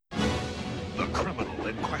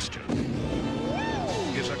in question.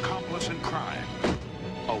 His accomplice in crime.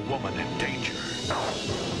 A woman in danger.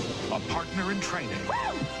 A partner in training.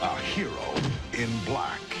 A hero in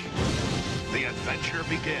black. The adventure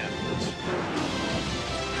begins.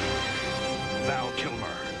 Val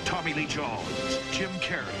Kilmer, Tommy Lee Jones, Jim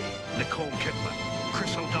Carrey, Nicole Kidman,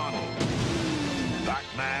 Chris O'Donnell.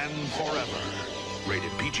 Batman Forever.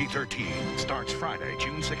 Rated PG-13. Starts Friday,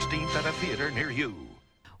 June 16th at a theater near you.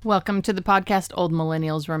 Welcome to the podcast Old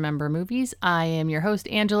Millennials Remember Movies. I am your host,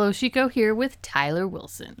 Angelo Chico, here with Tyler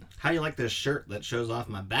Wilson. How do you like this shirt that shows off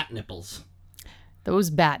my bat nipples? Those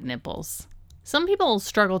bat nipples. Some people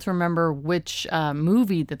struggle to remember which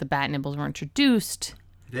movie that the bat nipples were introduced.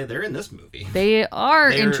 They're in this movie. They're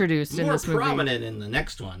introduced in this movie. More prominent in the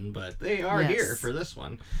next one, but they are here for this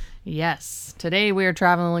one. Yes. Today we are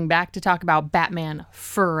traveling back to talk about Batman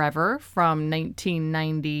Forever from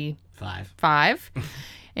 1995.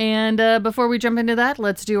 And before we jump into that,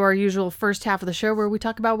 let's do our usual first half of the show where we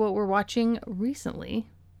talk about what we're watching recently.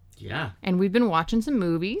 Yeah. And we've been watching some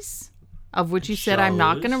movies, of which you said I'm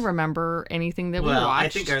not going to remember anything that we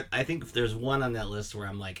watched. I think if there's one on that list where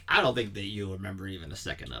I'm like, I don't think that you'll remember even a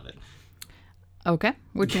second of it. Okay.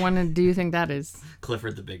 Which one do you think that is?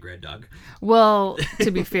 Clifford the Big Red Dog. Well, to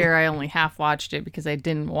be fair, I only half watched it because I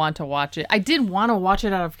didn't want to watch it. I did want to watch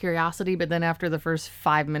it out of curiosity, but then after the first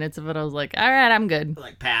 5 minutes of it, I was like, all right, I'm good.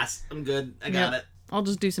 Like, pass. I'm good. I got it. I'll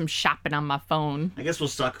just do some shopping on my phone. I guess we'll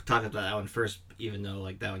talk about that one first, even though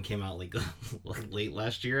like that one came out like late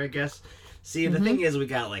last year, I guess. See, the thing is, we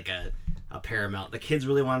got like a Paramount. The kids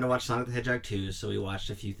really wanted to watch Sonic the Hedgehog 2, so we watched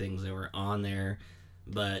a few things that were on there.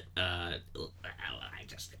 But I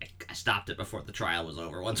stopped it before the trial was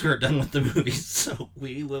over. Once we were done with the movies, so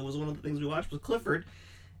it was one of the things we watched was Clifford,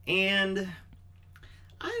 and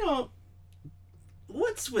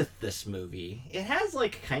what's with this movie? It has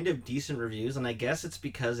like kind of decent reviews, and I guess it's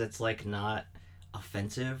because it's like not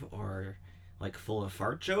offensive or like full of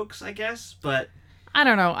fart jokes, I guess, but. I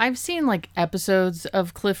don't know. I've seen like episodes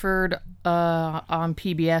of Clifford on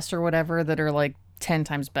PBS or whatever that are like 10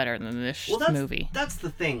 times better than this movie. That's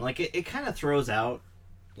the thing. Like it kind of throws out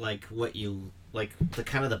like what you like the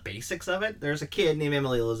kind of the basics of it. There's a kid named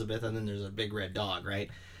Emily Elizabeth, and then there's a big red dog,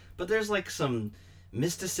 right? But there's like some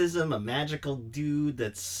mysticism, a magical dude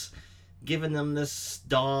that's giving them this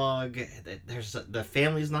dog. The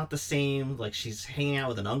family's not the same. Like she's hanging out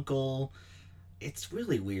with an uncle. It's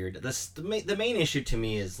really weird. The main issue to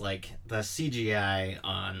me is like the CGI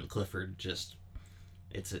on Clifford just.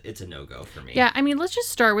 It's a no-go for me. Yeah, I mean, let's just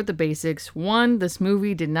start with the basics. One, this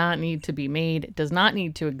movie did not need to be made. It does not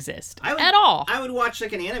need to exist at all. I would watch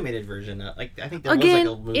like an animated version. I think there was like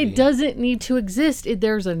a movie. It doesn't need to exist.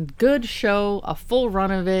 There's a good show, a full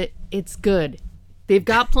run of it. It's good. They've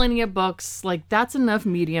got plenty of books. Like, that's enough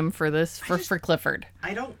medium for this, for Clifford.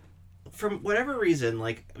 From whatever reason,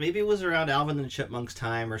 like, maybe it was around Alvin and the Chipmunks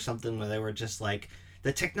time or something where they were just like,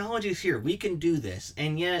 the technology's here. We can do this.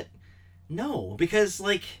 And yet... No, because,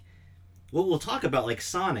 like, well, we'll talk about, like,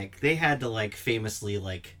 Sonic, they had to, like, famously,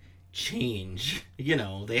 like, change,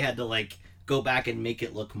 they had to, like, go back and make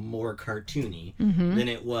it look more cartoony than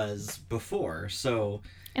it was before, so...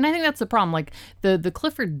 And I think that's the problem, like, the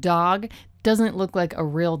Clifford dog doesn't look like a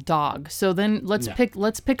real dog, so then let's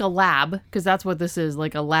pick a lab, because that's what this is,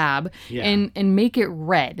 like a lab, and make it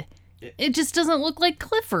red. It just doesn't look like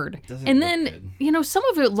Clifford. And then, some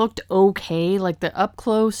of it looked okay, like the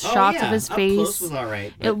up-close shots of his face. Up-close was all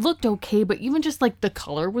right. It looked okay, but even just, like, the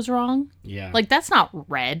color was wrong. Yeah. Like, that's not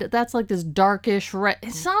red. That's, like, this darkish red.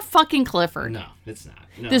 It's not fucking Clifford. No, it's not.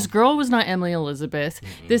 No. This girl was not Emily Elizabeth.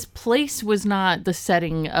 Mm-mm. This place was not the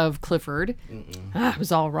setting of Clifford. It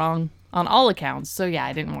was all wrong on all accounts. So, yeah,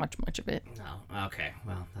 I didn't watch much of it. No. Okay.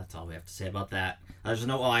 Well, that's all we have to say about that.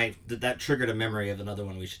 That triggered a memory of another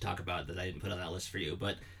one we should talk about that I didn't put on that list for you.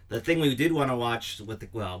 But the thing we did want to watch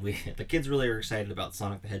the kids really were excited about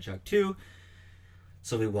Sonic the Hedgehog 2,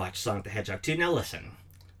 so we watched Sonic the Hedgehog 2. Now listen,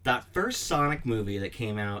 that first Sonic movie that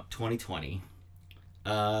came out 2020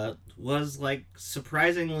 was like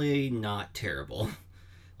surprisingly not terrible.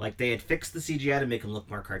 Like they had fixed the CGI to make him look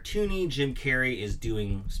more cartoony. Jim Carrey is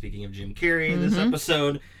doing, speaking of Jim Carrey in this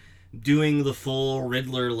episode, doing the full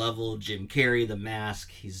Riddler level Jim Carrey, the mask.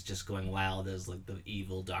 He's just going wild as like the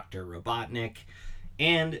evil Dr. Robotnik.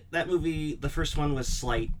 And that movie, the first one was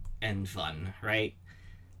slight and fun, right?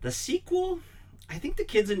 The sequel, I think the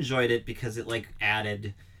kids enjoyed it because it like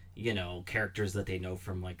added, characters that they know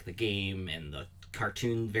from like the game and the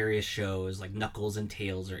cartoon various shows, like Knuckles and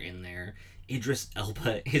Tails are in there. Idris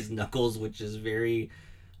Elba is Knuckles, which is very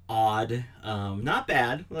odd. Not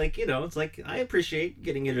bad. Like, it's like, I appreciate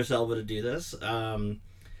getting Idris Elba to do this.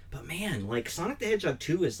 But man, like Sonic the Hedgehog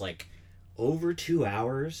 2 is like over 2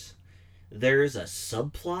 hours. There's a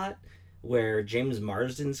subplot where James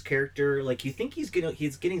Marsden's character, like, you think he's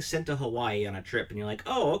getting sent to Hawaii on a trip, and you're like,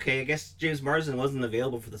 oh, okay, I guess James Marsden wasn't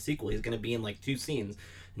available for the sequel. He's gonna be in like 2 scenes.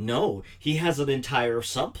 No, he has an entire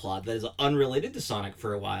subplot that is unrelated to Sonic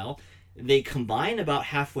for a while. They combine about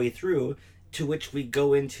halfway through, to which we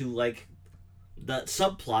go into like the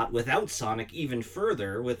subplot without Sonic even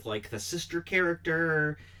further, with like the sister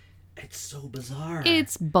character. It's so bizarre.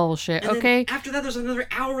 It's bullshit, and okay? Then after that, there's another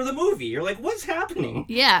hour of the movie. You're like, what's happening?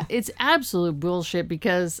 Yeah, it's absolute bullshit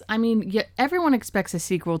because, I mean, yeah, everyone expects a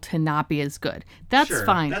sequel to not be as good. That's Sure,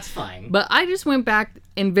 fine. that's fine. But I just went back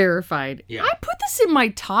and verified. Yeah. I put this in my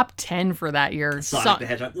top 10 for that year. Sonic the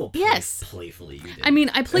Hedgehog. Well, yes. Playfully you did. I mean,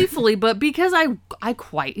 I playfully, but because I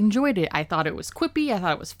quite enjoyed it. I thought it was quippy. I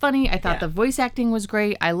thought it was funny. I thought the voice acting was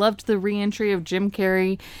great. I loved the re-entry of Jim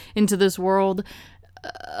Carrey into this world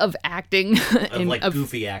of acting. Of like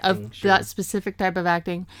goofy acting. Of that specific type of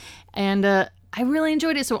acting. And I really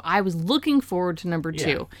enjoyed it. So I was looking forward to number 2.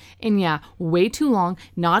 Yeah. And yeah, way too long.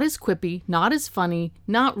 Not as quippy. Not as funny.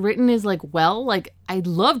 Not written as like, well, like I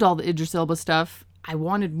loved all the Idris Elba stuff. I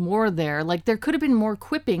wanted more there. Like there could have been more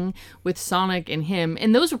quipping with Sonic and him.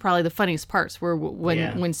 And those were probably the funniest parts where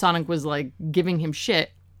when Sonic was like giving him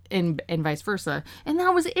shit and vice versa. And that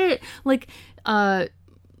was it. Like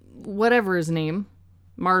whatever his name.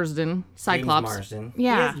 Marsden, Cyclops. James Marsden.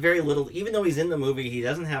 Yeah. He has very little, even though he's in the movie, he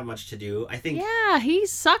doesn't have much to do. I think. Yeah, he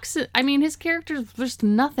sucks. I mean, his character's just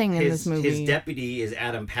nothing in this movie. His deputy is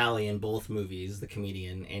Adam Pally in both movies, the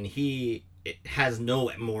comedian, and he has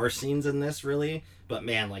no more scenes in this, really. But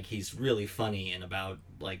man, like, he's really funny in about,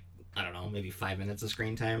 like, I don't know, maybe 5 minutes of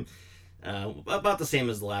screen time. About the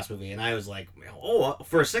same as the last movie, and I was like, oh,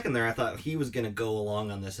 for a second there I thought he was gonna go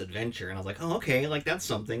along on this adventure, and I was like, oh, okay, like that's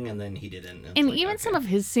something, and then he didn't. And like, even okay. some of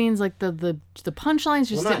his scenes, like the punchlines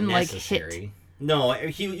just didn't like hit. No,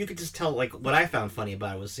 you could just tell, like, what I found funny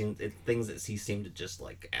about it was things that he seemed to just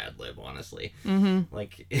like ad lib, honestly. Mm-hmm.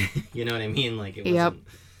 Like, you know what I mean? Like it wasn't.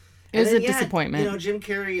 It was a disappointment. You know, Jim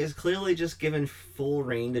Carrey is clearly just given full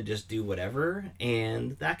reign to just do whatever,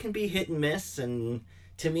 and that can be hit and miss. And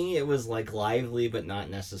to me, it was like lively, but not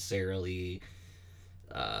necessarily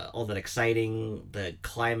all that exciting. The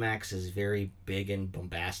climax is very big and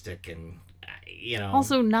bombastic, and you know,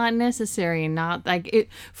 also not necessary, and not like it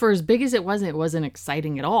for as big as it wasn't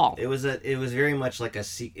exciting at all. It was very much like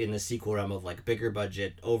in the sequel realm of like bigger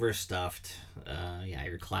budget, overstuffed.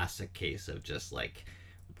 Your classic case of just like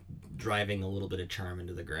driving a little bit of charm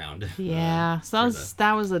into the ground. Yeah, so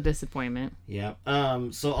that was a disappointment. Yeah.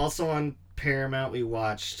 So also on Paramount, we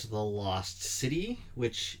watched The Lost City,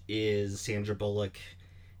 which is Sandra Bullock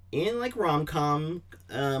in like rom-com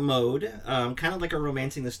mode, kind of like a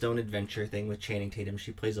Romancing the Stone adventure thing with Channing Tatum.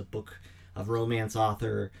 She plays a book of romance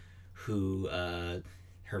author who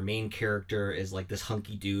her main character is like this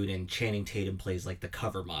hunky dude, and Channing Tatum plays like the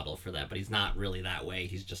cover model for that, but he's not really that way.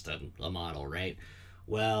 He's just a model, right?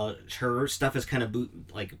 Well, her stuff is kind of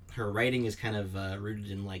like her writing is kind of rooted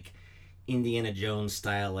in like Indiana Jones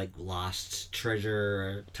style, like lost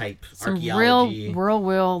treasure type archaeology. Real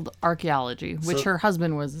world archaeology, which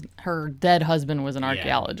her dead husband was an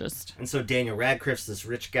archaeologist. And so Daniel Radcliffe's this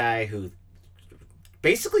rich guy who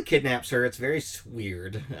basically kidnaps her. It's very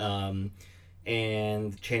weird.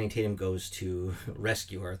 And Channing Tatum goes to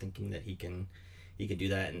rescue her, thinking that he can do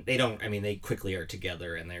that, and they quickly are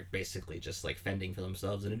together, and they're basically just like fending for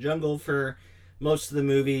themselves in a jungle for most of the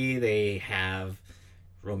movie. They have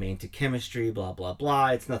romantic chemistry, blah blah blah.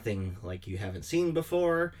 It's nothing like you haven't seen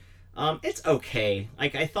before. It's okay.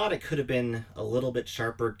 Like, I thought it could have been a little bit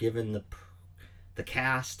sharper given the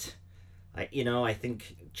cast. I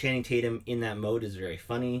think Channing Tatum in that mode is very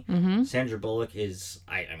funny. Mm-hmm. Sandra Bullock is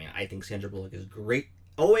I think Sandra Bullock is great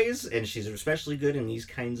always, and she's especially good in these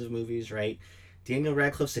kinds of movies, right? Daniel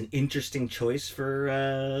Radcliffe's an interesting choice for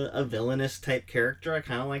a villainous type character. I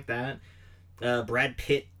kind of like that. Brad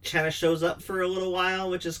Pitt kind of shows up for a little while,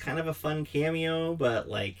 which is kind of a fun cameo, but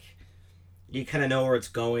like you kind of know where it's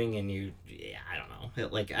going, and I don't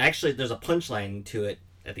know. Actually, there's a punchline to it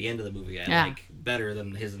at the end of the movie I like better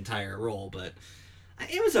than his entire role, but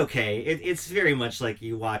it was okay. It's very much like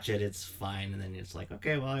you watch it, it's fine, and then it's like,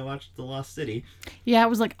 okay, well, I watched The Lost City. Yeah, it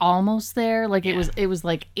was like almost there. Like it was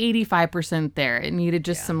like 85% there. It needed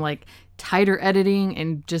just some like tighter editing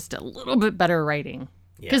and just a little bit better writing.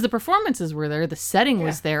 Because the performances were there, the setting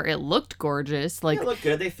was there, it looked gorgeous. Like, it looked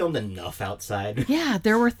good. They filmed enough outside. Yeah,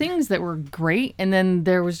 there were things that were great, and then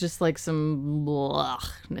there was just like some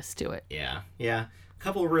blahness to it. Yeah. A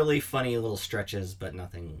couple really funny little stretches, but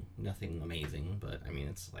nothing amazing. But I mean,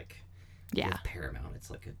 it's like Yeah. With Paramount, it's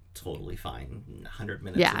like a totally fine 100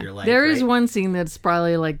 minutes of your life. There is one scene that's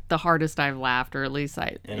probably like the hardest I've laughed, or at least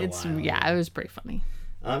it was pretty funny.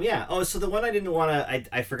 Yeah. Oh, so the one I didn't want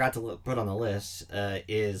to, I forgot to put on the list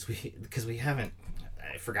is because we haven't.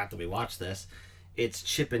 I forgot that we watched this. It's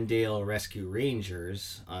Chip and Dale Rescue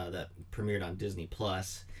Rangers that premiered on Disney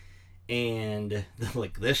Plus, and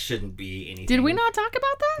like this shouldn't be anything. Did we not talk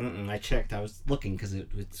about that? I checked. I was looking because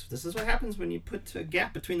this is what happens when you put a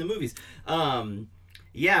gap between the movies.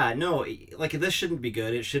 Yeah, no, like this shouldn't be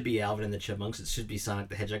good. It should be Alvin and the Chipmunks. It should be Sonic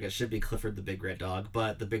the Hedgehog. It should be Clifford the Big Red Dog.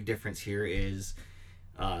 But the big difference here is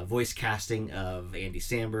voice casting of Andy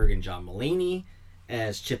Samberg and John Mulaney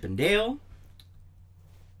as Chip and Dale.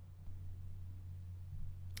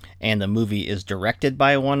 And the movie is directed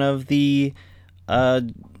by one of the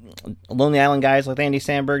Lonely Island guys with Andy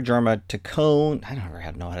Samberg, Jorma Taccone. I don't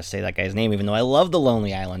ever know how to say that guy's name, even though I love the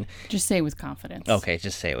Lonely Island. Just say it with confidence. Okay,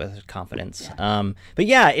 just say it with confidence. Yeah. But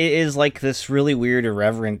yeah, it is like this really weird,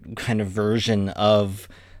 irreverent kind of version of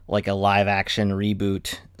like a live-action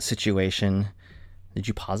reboot situation. Did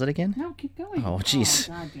you pause it again? No, keep going. Oh, jeez.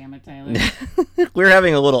 Oh, God damn it, Tyler. We're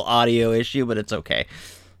having a little audio issue, but it's okay.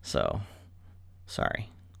 So, sorry.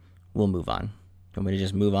 We'll move on. You want me to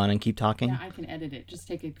just move on and keep talking? Yeah, I can edit it. Just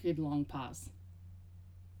take a good long pause.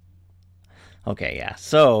 Okay, yeah.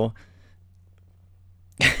 So...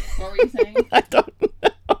 What were you saying? I don't know.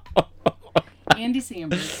 Andy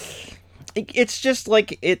Samberg. It's just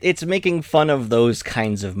like, it's making fun of those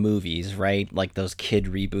kinds of movies, right? Like those kid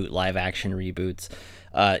reboot, live action reboots.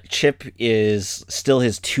 Chip is still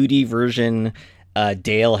his 2D version.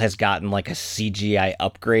 Dale has gotten like a CGI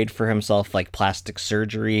upgrade for himself, like plastic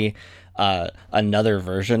surgery. Another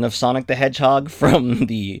version of Sonic the Hedgehog from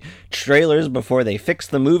the trailers before they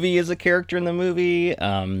fixed the movie is a character in the movie.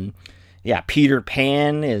 Yeah, Peter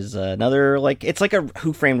Pan is another, like, it's like a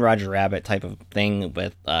Who Framed Roger Rabbit type of thing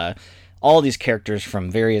with all these characters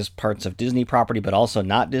from various parts of Disney property, but also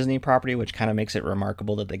not Disney property, which kind of makes it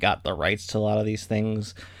remarkable that they got the rights to a lot of these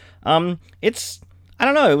things. I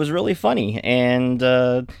don't know, it was really funny, and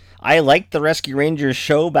I liked the Rescue Rangers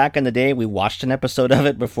show back in the day. We watched an episode of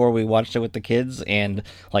it before we watched it with the kids, and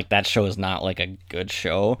like that show is not like a good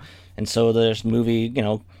show, and so this movie,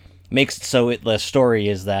 makes it so the story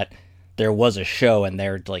is that there was a show and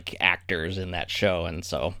they're like actors in that show, and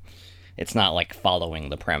so it's not like following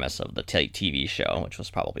the premise of the TV show, which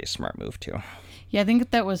was probably a smart move too. Yeah, I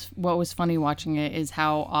think that was what was funny watching it, is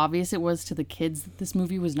how obvious it was to the kids that this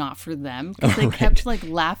movie was not for them. Because they kept like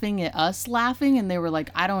laughing at us laughing, and they were like,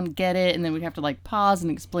 I don't get it. And then we'd have to like pause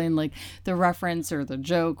and explain like the reference or the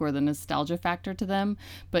joke or the nostalgia factor to them.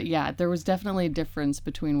 But yeah, there was definitely a difference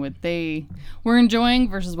between what they were enjoying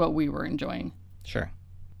versus what we were enjoying. Sure.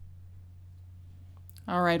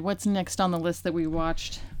 All right, what's next on the list that we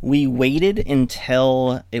watched? We waited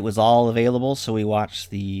until it was all available, so we watched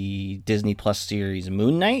the Disney Plus series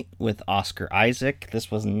Moon Knight with Oscar Isaac.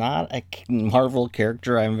 This was not a Marvel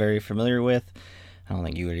character I'm very familiar with. I don't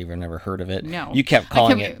think you had even ever heard of it. No. You kept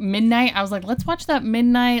calling it Midnight. I was like, let's watch that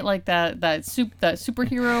Midnight, like that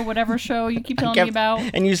superhero whatever show you keep telling me about.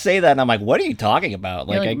 And you say that, and I'm like, what are you talking about?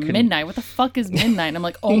 Like I couldn't... Midnight. What the fuck is Midnight? And I'm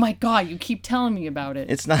like, oh my god, you keep telling me about it.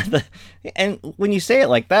 It's not the. And when you say it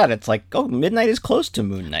like that, it's like, oh, Midnight is close to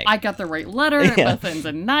Moon Knight. I got the right letter. Yeah. It ends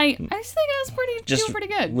at night. I just think it was pretty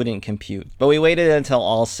good. Wouldn't compute. But we waited until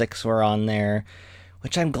all 6 were on there,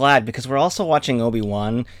 which I'm glad, because we're also watching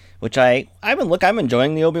Obi-Wan. Which I'm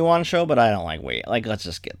enjoying the Obi-Wan show, but I don't let's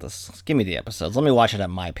just get this. Give me the episodes. Let me watch it at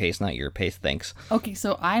my pace, not your pace. Thanks. Okay,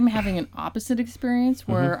 so I'm having an opposite experience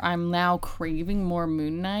where I'm now craving more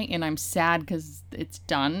Moon Knight, and I'm sad because it's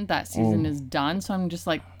done. That season is done, so I'm just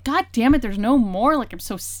like, God damn it, there's no more. Like, I'm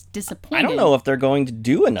so disappointed. I don't know if they're going to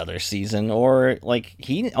do another season, or like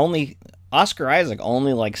Oscar Isaac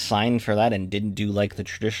only like signed for that and didn't do like the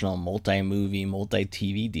traditional multi-movie,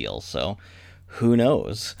 multi-TV deal. So. Who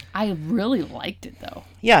knows? I really liked it, though.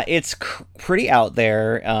 Yeah, it's pretty out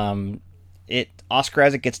there. Oscar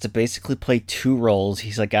Isaac gets to basically play 2 roles.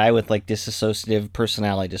 He's a guy with like dissociative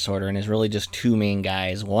personality disorder, and is really just 2 main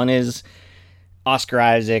guys. One is Oscar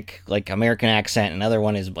Isaac, like American accent. Another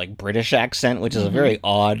one is like British accent, which is a very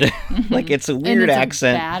odd, like it's a weird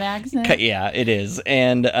accent. Bad accent. Yeah, it is,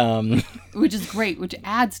 and which is great, which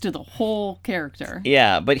adds to the whole character.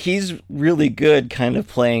 Yeah, but he's really good, kind of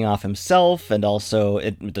playing off himself, and also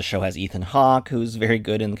the show has Ethan Hawke, who's very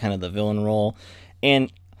good in kind of the villain role,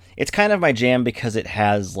 and it's kind of my jam because it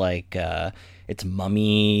has like it's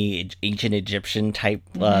mummy, ancient Egyptian type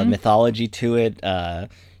mythology to it.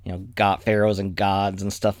 got pharaohs and gods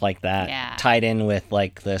and stuff like that, tied in with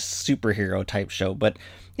like this superhero type show. But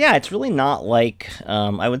yeah, it's really not like,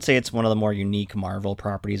 I would say it's one of the more unique Marvel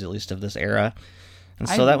properties, at least of this era. And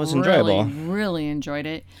so that was enjoyable. Really enjoyed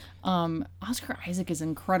it. Oscar Isaac is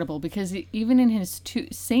incredible because even in his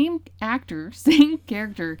same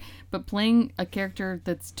character, but playing a character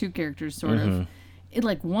that's two characters sort of, it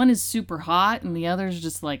like one is super hot and the other's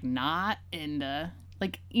just like not, and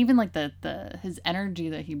like even like the his energy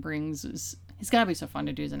that he brings he's gotta be so fun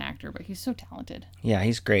to do as an actor, but he's so talented. Yeah,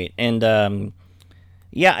 he's great. And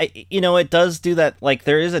yeah, it does do that. Like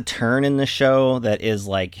there is a turn in the show that is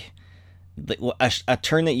like a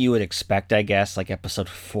turn that you would expect, I guess, like episode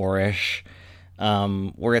 4-ish,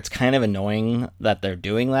 where it's kind of annoying that they're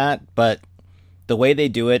doing that, but the way they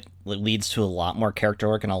do it leads to a lot more character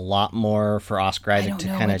work and a lot more for Oscar Isaac to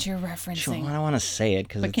kind of. What you're referencing. I don't want to say it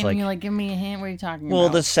because it's like. Can you give me a hint? What are you talking about? Well,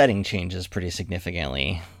 the setting changes pretty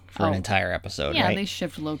significantly for an entire episode. Yeah, right? They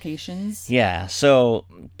shift locations. Yeah, so,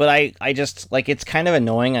 but I just, like, it's kind of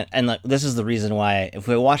annoying, and like, this is the reason why, if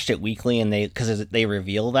we watched it weekly, and because they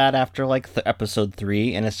reveal that after, like, episode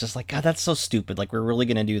 3, and it's just like, God, that's so stupid, like, we're really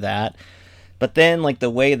gonna do that? But then, like, the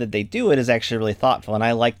way that they do it is actually really thoughtful, and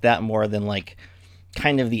I like that more than, like,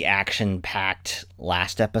 kind of the action-packed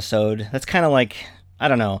last episode. That's kind of like, I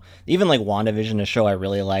don't know, even like WandaVision, a show I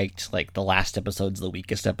really liked, like the last episode's the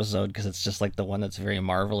weakest episode because it's just like the one that's very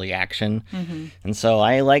Marvel-y action. And so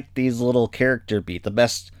I like these little character beats. The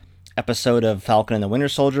best episode of Falcon and the Winter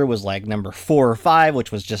Soldier was like number 4 or 5,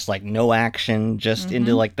 which was just like no action, just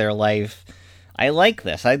into like their life. I like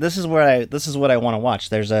this. This is what I want to watch.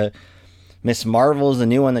 There's a Miss Marvel is the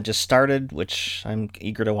new one that just started, which I'm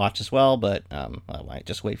eager to watch as well, but I might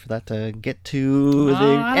just wait for that to get to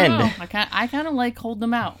the end. I kind of like holding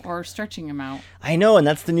them out or stretching them out. I know, and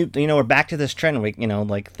that's the new, we're back to this trend. Like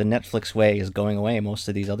the Netflix way is going away. Most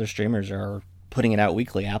of these other streamers are putting it out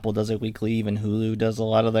weekly. Apple does it weekly. Even Hulu does a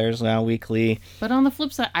lot of theirs now weekly. But on the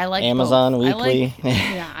flip side, I like Amazon both. weekly.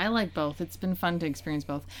 I like both. It's been fun to experience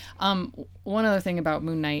both. One other thing about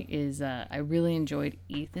Moon Knight is I really enjoyed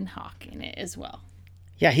Ethan Hawke in it as well.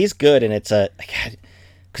 Yeah, he's good, and it's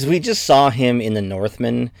because we just saw him in The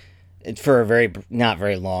Northman for not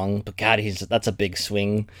very long, but God, that's a big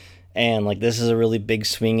swing, and like this is a really big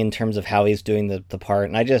swing in terms of how he's doing the part,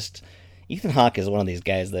 and Ethan Hawke is one of these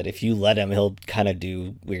guys that if you let him, he'll kind of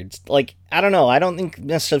do weird. Like, I don't know. I don't think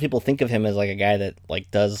necessarily people think of him as like a guy that like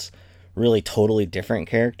does really totally different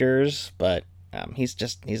characters, but he's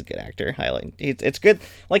a good actor. It's good.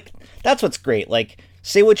 Like, that's what's great. Like,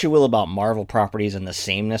 say what you will about Marvel properties and the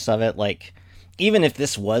sameness of it. Like, even if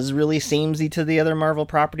this was really samey to the other Marvel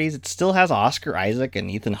properties, it still has Oscar Isaac and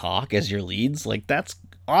Ethan Hawke as your leads. Like, that's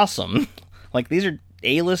awesome. Like, these are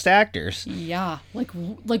A-list actors. Yeah, like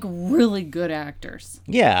really good actors.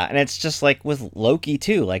 Yeah, and it's just like with Loki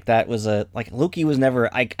too. Like that was Loki was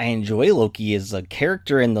never. I enjoy Loki as a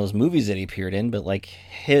character in those movies that he appeared in, but like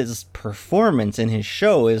his performance in his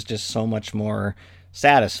show is just so much more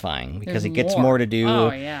satisfying because he gets more to do. Oh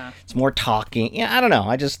yeah, it's more talking. Yeah, I don't know.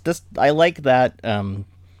 I like that.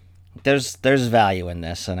 There's value in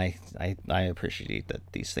this, and I appreciate that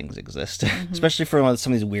these things exist, especially for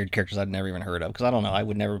some of these weird characters I'd never even heard of. Because I don't know, I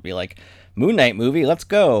would never be like, Moon Knight movie, let's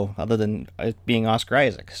go, other than it being Oscar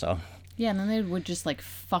Isaac. So yeah, and then they would just like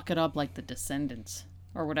fuck it up like The Descendants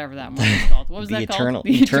or whatever that one was called. What was that called?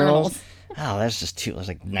 The Eternals. Oh, that's just there's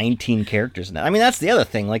like 19 characters in that. I mean, that's the other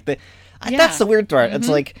thing. Like that's the weird part. It's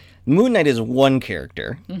like Moon Knight is one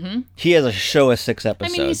character. He has a show of 6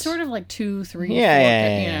 episodes. I mean, he's sort of like 2, 3, 4.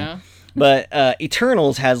 Yeah. But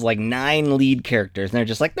Eternals has like 9 lead characters, and they're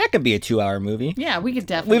just like, that could be a 2-hour movie. Yeah, we could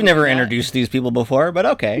definitely. We've never introduced these people before, but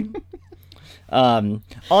okay. On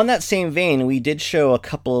that same vein, we did show a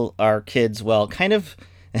couple our kids. Well, kind of,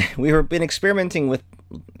 been experimenting with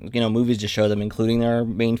movies to show them, including our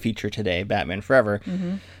main feature today, Batman Forever.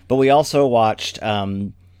 But we also watched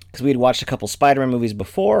because we had watched a couple Spider-Man movies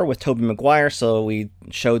before with Tobey Maguire, so we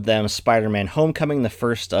showed them Spider-Man Homecoming, the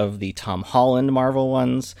first of the Tom Holland Marvel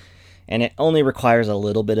ones. And it only requires a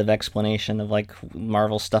little bit of explanation of, like,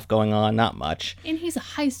 Marvel stuff going on. Not much. And he's a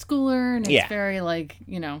high schooler, and it's very, like,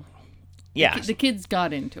 Yeah. The kids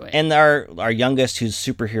got into it. And our youngest, who's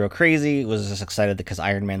superhero crazy, was just excited because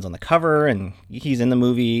Iron Man's on the cover, and he's in the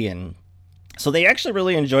movie. And so they actually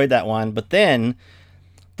really enjoyed that one. But then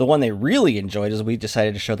the one they really enjoyed is we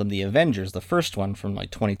decided to show them the Avengers, the first one from,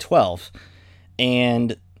 like, 2012.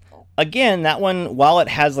 And again, that one, while it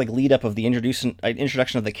has like lead up of the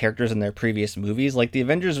introduction of the characters in their previous movies, like the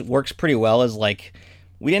Avengers works pretty well as like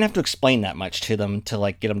we didn't have to explain that much to them to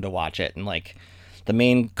like get them to watch it, and like the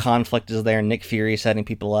main conflict is there, Nick Fury setting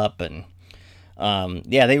people up, and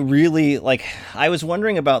Yeah, they really, like, I was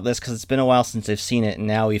wondering about this because it's been a while since I've seen it, and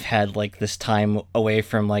now we've had, like, this time away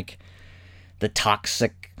from, like, the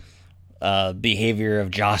toxic behavior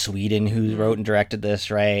of Joss Whedon, who wrote and directed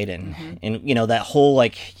this, right? And, and, you know, that whole,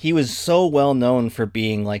 like, he was so well known for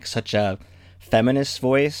being, like, such a feminist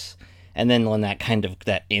voice, and then when that kind of,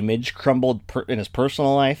 that image crumbled in his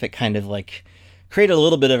personal life, it kind of, like, created a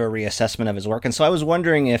little bit of a reassessment of his work. And so I was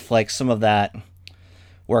wondering if, like, some of that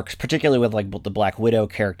works, particularly with, like, the Black Widow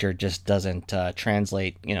character just doesn't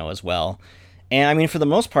translate, you know, as well. And I mean, for the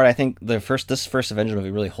most part, I think this first Avengers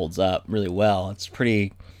movie really holds up really well. It's a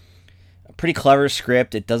pretty clever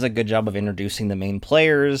script. It does a good job of introducing the main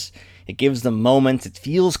players. It gives them moments. It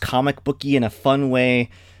feels comic booky in a fun way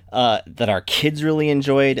that our kids really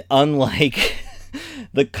enjoyed, unlike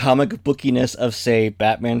the comic bookiness of, say,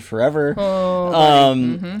 Batman Forever.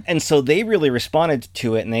 And so they really responded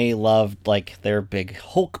to it, and they loved, like, they're big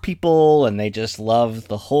Hulk people, and they just loved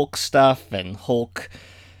the Hulk stuff, and Hulk...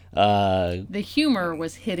 the humor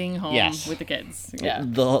was hitting home with the kids. Yeah.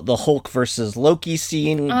 The Hulk versus Loki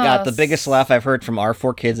scene got the biggest laugh I've heard from our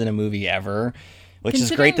 4 kids in a movie ever. Which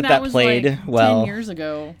is great that was played like well. 10 years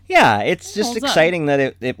ago. Yeah, it's just exciting up.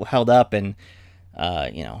 that it held up, and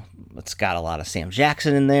you know, it's got a lot of Sam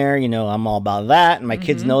Jackson in there. You know, I'm all about that, and my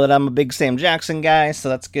kids know that I'm a big Sam Jackson guy, so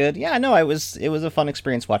that's good. Yeah, no, it was a fun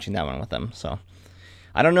experience watching that one with them. So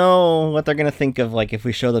I don't know what they're gonna think of, like, if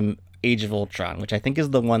we show them Age of Ultron, which I think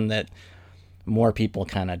is the one that more people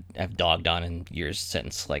kind of have dogged on in years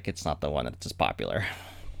since. Like, it's not the one that's as popular.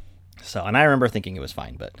 So, and I remember thinking it was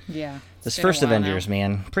fine, but yeah, this first Avengers,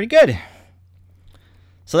 man, pretty good.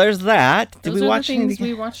 So there's that. Did we watch the things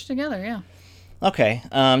we watched together? Yeah. Okay.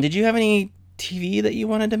 Did you have any TV that you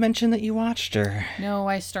wanted to mention that you watched, or? No,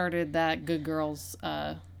 I started that Good Girls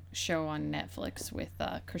show on Netflix with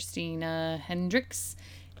Christina Hendricks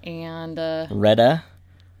and Retta.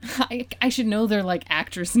 I should know their, like,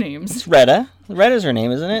 actress names. It's Retta. Retta's her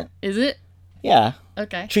name, isn't it? Is it? Yeah.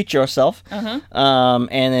 Okay. Treat Yourself. And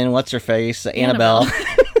then what's her face? Annabelle.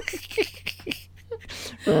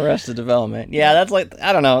 From Arrested Development. Yeah, that's like,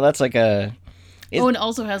 I don't know. That's like a. Oh, and it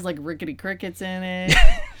also has, like, Rickety Crickets in it.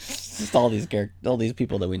 Just all these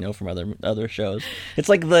people that we know from other shows. It's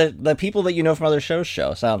like the people that you know from other shows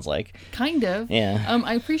sounds like. Kind of. Yeah.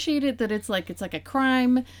 I appreciate it that it's like a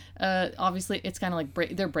crime. Obviously, it's kind of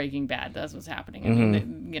like they're Breaking Bad. That's what's happening. I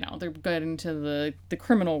mean, they're getting into the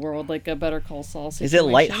criminal world, like a Better Call Saul situation. Is it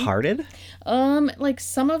lighthearted? Like,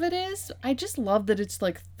 some of it is. I just love that it's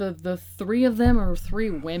like the 3 of them are 3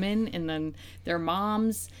 women, and then their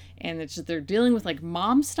moms. And it's just, they're dealing with, like,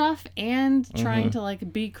 mom stuff and trying to,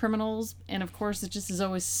 like, be criminals. And, of course, it just is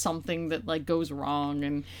always something that, like, goes wrong.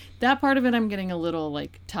 And that part of it I'm getting a little,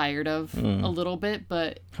 like, tired of a little bit.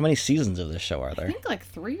 But how many seasons of this show are there? I think, like,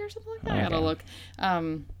 3 or something like that. I gotta look.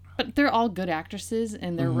 But they're all good actresses,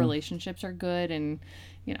 and their relationships are good. And,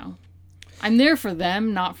 you know, I'm there for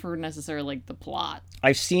them, not for necessarily, like, the plot.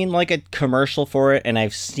 I've seen, like, a commercial for it, and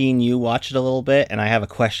I've seen you watch it a little bit. And I have a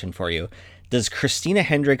question for you. Does Christina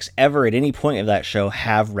Hendricks ever at any point of that show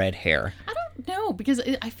have red hair? I don't know, because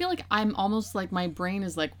I feel like I'm almost like, my brain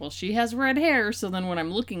is like, well, she has red hair, so then when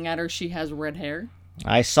I'm looking at her, she has red hair.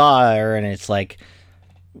 I saw her, and it's like,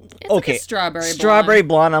 okay, like a strawberry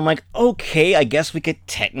blonde. I'm like, okay, I guess we could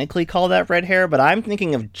technically call that red hair, but I'm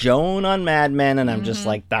thinking of Joan on Mad Men, and I'm just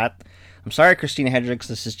like, that. I'm sorry, Christina Hendricks,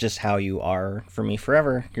 this is just how you are for me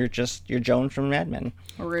forever. You're Joan from Mad Men.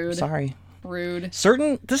 Rude. Sorry. Rude.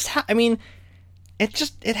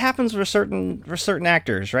 It happens for certain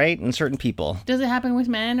actors, right? And certain people. Does it happen with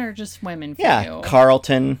men or just women for you? Yeah,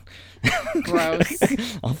 Carlton. Gross.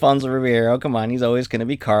 Alfonso Ribeiro, come on, he's always going to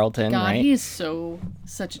be Carlton, God, right? he is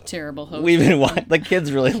such a terrible host. We've been watching, the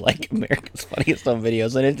kids really like America's Funniest Home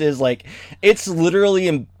Videos, and it is like, it's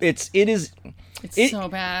literally, it is so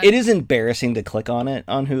bad. It is embarrassing to click on it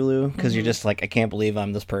on Hulu, because you're just like, I can't believe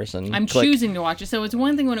I'm this person. I'm choosing to watch it. So it's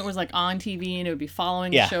one thing when it was like on TV and it would be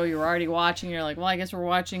following the show you were already watching. You're like, well, I guess we're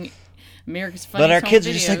watching America's Funniest Home Videos. But our kids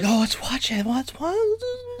are just like, oh, let's watch it. Let's watch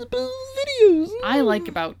videos. I like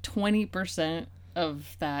about 20%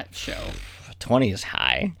 of that show. 20 is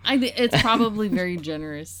high. It's probably very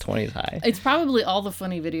generous. 20 is high. It's probably all the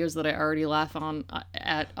funny videos that I already laugh on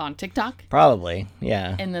TikTok. Probably,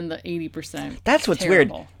 yeah. And then the 80%. That's what's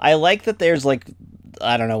terrible. Weird. I like that there's like,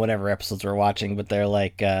 I don't know whatever episodes we're watching, but they're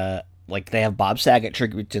like they have Bob Saget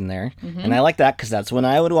tributes in there, and I like that because that's when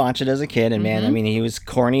I would watch it as a kid. And man, I mean, he was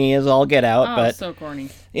corny as all get out, but so corny.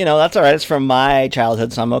 You know, that's all right. It's from my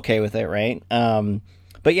childhood, so I'm okay with it, right?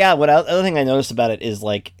 But yeah, other thing I noticed about it is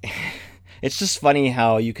like. It's just funny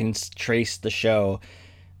how you can trace the show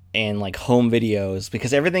and like home videos,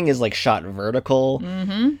 because everything is like shot vertical.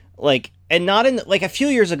 Like, and not in like a few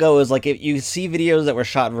years ago, it was like if you see videos that were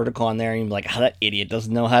shot vertical on there, and you're like, oh, that idiot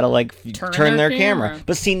doesn't know how to like turn their camera.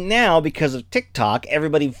 But see, now because of TikTok,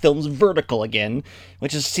 everybody films vertical again,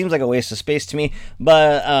 which seems like a waste of space to me.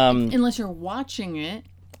 But unless you're watching it,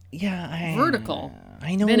 vertical.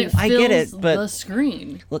 I know, then it fills I get it, but the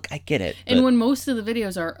screen. Look, I get it. And when most of the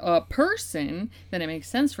videos are a person, then it makes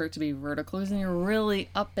sense for it to be vertical, and you're really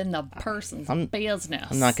up in the person's business.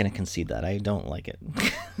 I'm not going to concede that. I don't like it.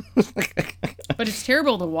 But it's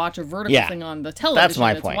terrible to watch a vertical thing on the television. That's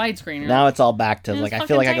my point. Widescreen. Now it's all back to like I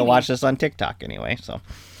feel like I can watch this on TikTok anyway. So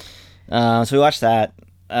we watched that.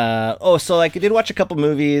 So like I did watch a couple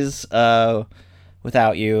movies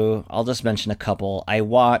without you. I'll just mention a couple. I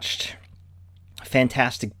watched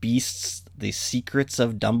Fantastic Beasts: The Secrets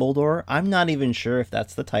of Dumbledore. I'm not even sure if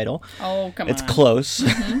that's the title. Oh, come on. It's close.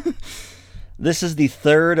 This is the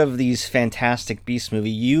third of these Fantastic Beasts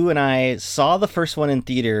movie. You and I saw the first one in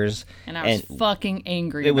theaters. And I was fucking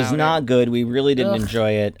angry It was not good. We really didn't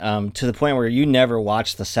enjoy it, to the point where you never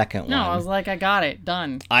watched the second one. No, I was like, I got it.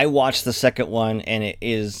 Done. I watched the second one, and it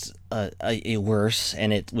is a worse,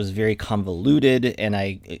 and it was very convoluted, and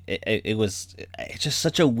it was just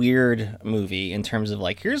such a weird movie in terms of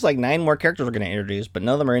like, here's like 9 more characters we're going to introduce, but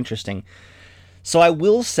none of them are interesting. So I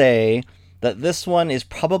will say that this one is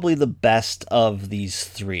probably the best of these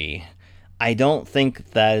 3. I don't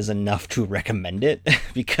think that is enough to recommend it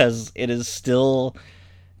because it is still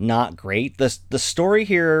not great. The story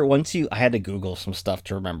here, I had to Google some stuff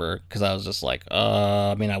to remember because I was just like,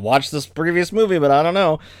 I mean, I watched this previous movie, but I don't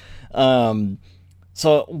know.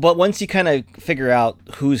 But once you kind of figure out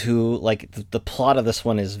who's who, like the plot of this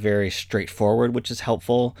one is very straightforward, which is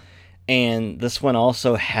helpful. And this one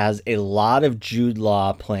also has a lot of Jude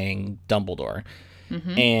Law playing Dumbledore.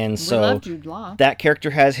 And so we love Jude Law. That character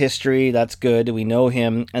has history. That's good. We know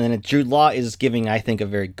him. And then Jude Law is giving, I think, a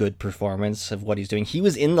very good performance of what he's doing. He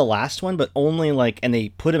was in the last one, but only like, and they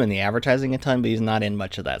put him in the advertising a ton, but he's not in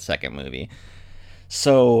much of that second movie.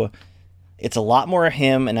 So it's a lot more of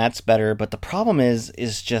him, and that's better. But the problem is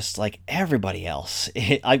just like everybody else.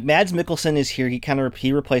 Mads Mikkelsen is here.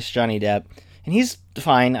 He replaced Johnny Depp. And he's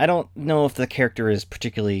fine. I don't know if the character is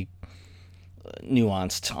particularly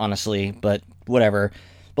nuanced, honestly, but whatever.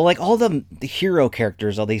 But like all the hero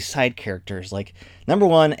characters, all these side characters, like number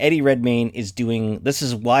one, Eddie Redmayne is doing, this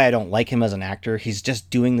is why I don't like him as an actor. He's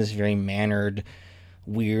just doing this very mannered,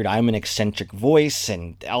 weird, I'm an eccentric voice,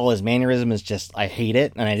 and all his mannerism is just, I hate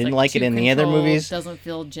it, and I didn't like it in the other movies. Doesn't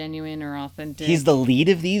feel genuine or authentic. He's the lead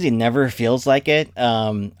of these. He never feels like it.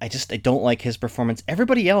 I don't like his performance.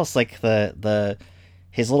 Everybody else, like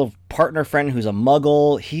his little partner friend who's a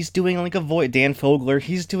muggle, he's doing like a voice. Dan Fogler,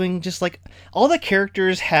 he's doing just like, all of their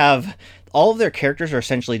characters are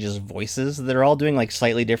essentially just voices. They're all doing like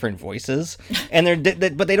slightly different voices, and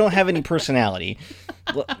but they don't have any personality.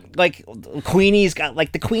 Like Queenie's got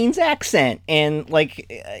like the Queen's accent, and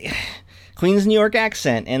like Queen's New York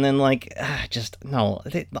accent, and then like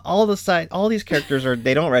all these characters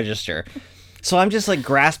they don't register. So I'm just like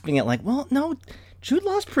grasping it, like, well, no, Jude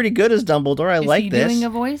Law's pretty good as Dumbledore. I like this. Is he doing a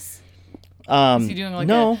voice? Is he doing like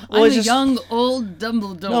young old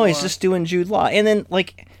Dumbledore? No, he's just doing Jude Law, and then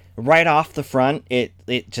like right off the front, it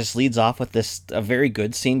just leads off with a very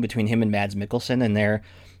good scene between him and Mads Mikkelsen, and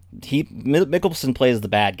Mikkelsen plays the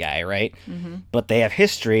bad guy, right? Mm-hmm. But they have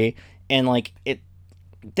history, and like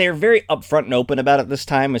they're very upfront and open about it this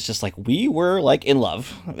time. It's just like, we were like in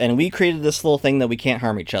love, and we created this little thing that we can't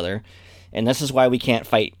harm each other, and this is why we can't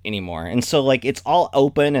fight anymore. And so like it's all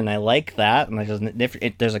open, and I like that, and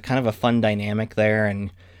there's a kind of a fun dynamic there.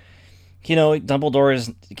 And Dumbledore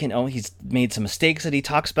is, he's made some mistakes that he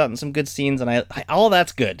talks about in some good scenes, and I all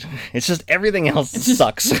that's good. It's just everything else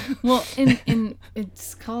sucks. Well, and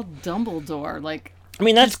it's called Dumbledore. Like, I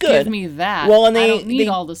mean, that's good. Give me that. Well, and I don't need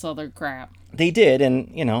all this other crap. They did,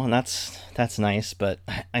 and and that's nice. But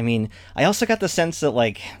I mean, I also got the sense that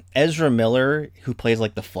like Ezra Miller, who plays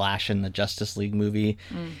like the Flash in the Justice League movie,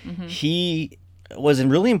 he was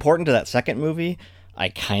really important to that second movie. I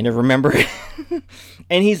kind of remember.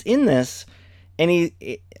 And he's in this, and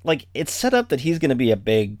it's set up that he's going to be a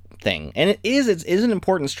big thing. And it is an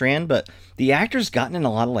important strand, but the actor's gotten in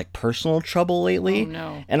a lot of like personal trouble lately. Oh,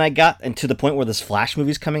 no. And to the point where this Flash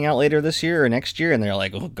movie's coming out later this year or next year, and they're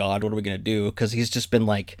like, oh God, what are we going to do? Because he's just been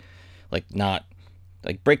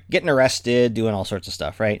getting arrested, doing all sorts of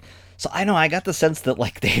stuff, right? So I know I got the sense that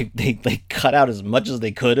like they cut out as much as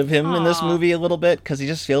they could of him in this movie a little bit, because he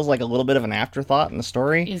just feels like a little bit of an afterthought in the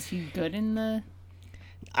story. Is he good in the?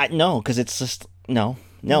 No, because it's just no.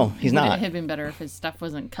 No, he's not. Would it have been better if his stuff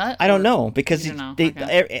wasn't cut? I don't know, because You don't know. they,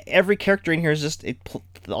 Okay. every character in here is just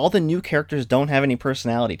all the new characters don't have any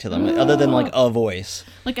personality to them other than like a voice.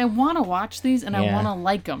 Like, I want to watch these and I Yeah. want to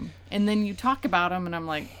like them, and then you talk about them, and I'm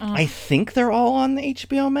like, I think they're all on the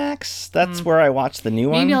HBO Max. That's where I watched the new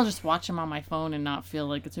one. maybe I'll just watch them on my phone and not feel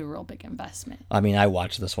like it's a real big investment. I mean, I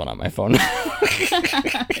watched this one on my phone.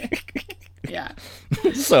 Yeah,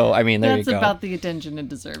 So, I mean, there that's you go. about the attention it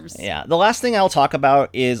deserves. Yeah. The last thing I'll talk about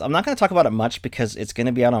is, I'm not going to talk about it much because it's going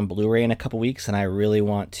to be out on Blu-ray in a couple weeks, and I really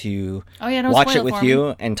want to Oh yeah, don't watch spoil it with for me.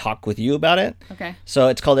 you and talk with you about it. Okay. So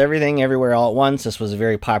it's called Everything Everywhere All at Once. This was a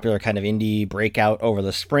very popular kind of indie breakout over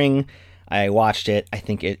the spring. I watched it. I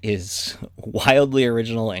think it is wildly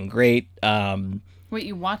original and great. Wait,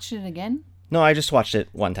 you watched it again? No, I just watched it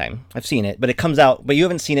one time. I've seen it, but it comes out, but you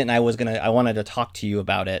haven't seen it, and I wanted to talk to you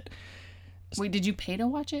about it. Wait, did you pay to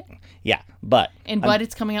watch it? Yeah, but But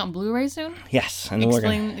it's coming out in Blu-ray soon. yes, and then we're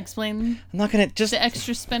gonna. Explain I'm not gonna just. the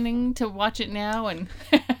extra spending to watch it now, and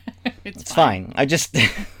It's fine. I just.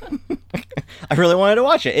 I really wanted to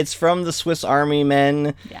watch it. It's from the Swiss Army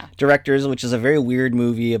Men Yeah. directors, which is a very weird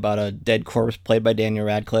movie about a dead corpse played by Daniel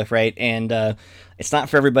Radcliffe, right? And it's not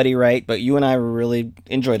for everybody, right? But you and I really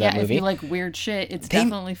enjoyed that Yeah, if movie. you like weird shit, it's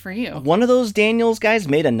definitely for you. One of those Daniels guys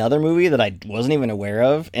made another movie that I wasn't even aware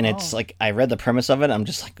of, and it's like, I read the premise of it, I'm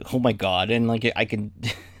just like, oh my god, and like I can.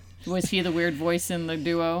 Was he the weird voice in the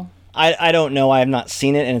duo? I don't know. I have not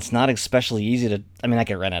seen it, and it's not especially easy to. I mean, I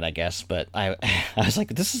could rent it, I guess, but I was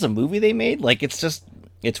like, this is a movie they made. Like,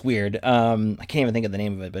 it's weird. I can't even think of the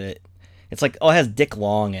name of it, but it's like, it has Dick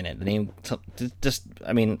Long in it. The name, just,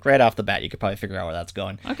 I mean, right off the bat, you could probably figure out where that's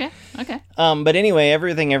going. Okay. But anyway,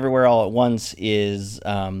 Everything Everywhere All at Once is.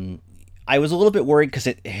 I was a little bit worried because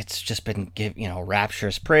it's just been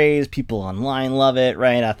rapturous praise. People online love it,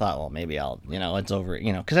 right? I thought, well, maybe it's over,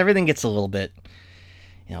 because everything gets a little bit.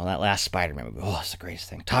 That last Spider-Man movie, it's the greatest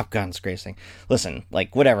thing. Top Gun's the greatest thing. Listen,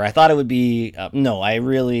 like, whatever. I thought it would be... no, I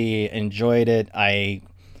really enjoyed it. I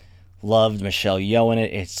loved Michelle Yeoh in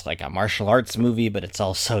it. It's like a martial arts movie, but it's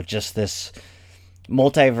also just this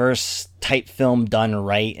multiverse type film done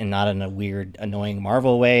right and not in a weird, annoying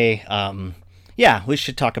Marvel way. Yeah, we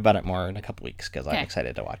should talk about it more in a couple weeks because I'm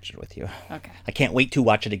excited to watch it with you. Okay. I can't wait to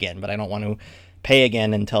watch it again, but I don't want to pay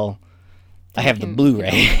again until... I have the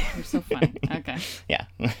Blu-ray. You're so fun. Okay. Yeah.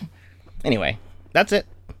 Anyway, that's it.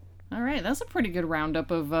 All right. That's a pretty good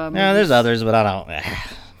roundup of. Yeah, there's others, but I don't.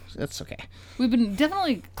 That's okay. We've been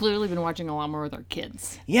clearly been watching a lot more with our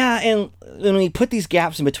kids. Yeah, and when we put these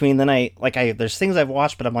gaps in between, then there's things I've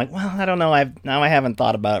watched, but I'm like, well, I don't know. I haven't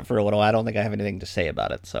thought about it for a while. I don't think I have anything to say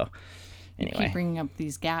about it. So, anyway. Keep bringing up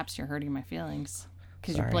these gaps. You're hurting my feelings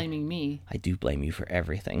because you're blaming me. I do blame you for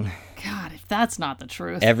everything. God, if that's not the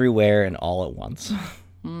truth. Everywhere and all at once.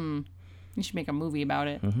 You should make a movie about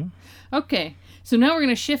it. Mm-hmm. Okay, so now we're going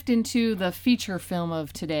to shift into the feature film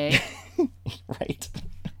of today. Right.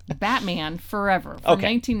 Batman Forever from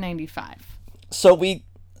 1995. So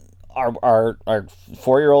our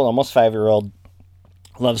 4-year-old, almost 5-year-old,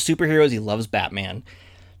 loves superheroes. He loves Batman.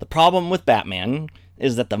 The problem with Batman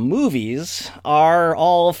is that the movies are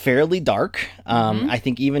all fairly dark. I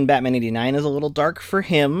think even Batman 89 is a little dark for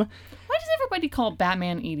him. Why does everybody call it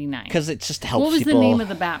Batman 89? Because it just helps What was people. the name of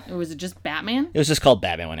the Bat? Was it just Batman? It was just called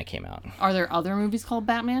Batman when it came out. Are there other movies called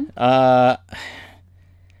Batman?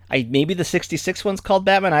 Maybe the 66 one's called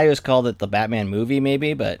Batman. I just called it the Batman movie,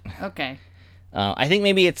 maybe, but Okay. I think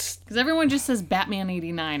maybe it's Because everyone just says Batman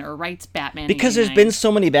 89 or writes Batman because 89. there's been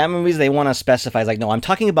so many Batman movies. They want to specify. It's like, no, I'm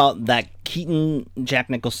talking about that Keaton, Jack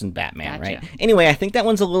Nicholson Batman, Gotcha. right? Anyway, I think that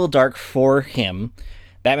one's a little dark for him.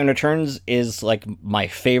 Batman Returns is like my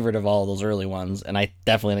favorite of all those early ones, and I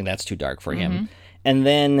definitely think that's too dark for him. And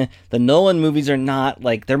then the Nolan movies are not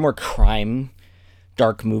like, they're more crime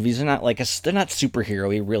dark movies. They're not like they're not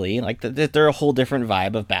superhero-y really. Like they're a whole different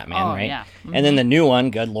vibe of Batman, right? Yeah. And then the new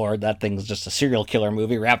one, good lord, that thing's just a serial killer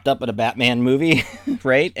movie wrapped up in a Batman movie,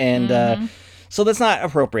 right? And so that's not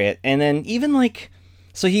appropriate. And then even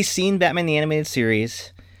so he's seen Batman the Animated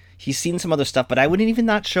Series. He's seen some other stuff, but I wouldn't even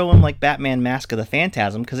not show him like Batman Mask of the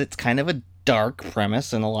Phantasm because it's kind of a dark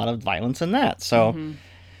premise and a lot of violence in that. So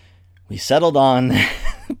we settled on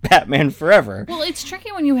Batman Forever. Well, it's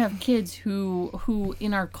tricky when you have kids who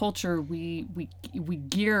in our culture we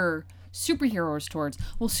gear superheroes towards.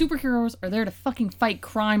 Well, superheroes are there to fucking fight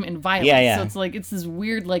crime and violence. Yeah. So it's like it's this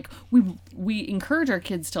weird we encourage our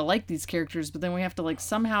kids to like these characters, but then we have to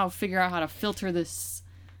somehow figure out how to filter this.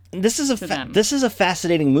 This is them. this is a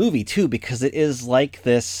fascinating movie too because it is like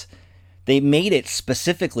this they made it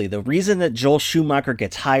specifically. The reason that Joel Schumacher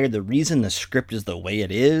gets hired, the reason the script is the way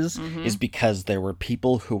it is because there were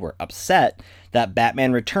people who were upset that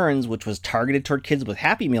Batman Returns, which was targeted toward kids with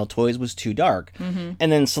Happy Meal toys, was too dark. And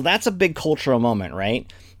then, so that's a big cultural moment,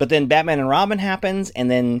 right? But then Batman and Robin happens,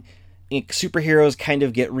 and then superheroes kind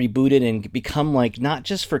of get rebooted and become like not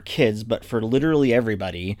just for kids, but for literally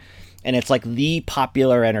everybody. And it's like the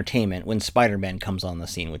popular entertainment when Spider-Man comes on the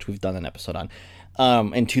scene, which we've done an episode on.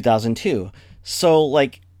 In 2002. So,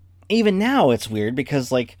 like, even now it's weird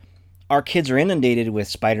because, like, our kids are inundated with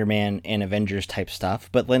Spider-Man and Avengers type stuff,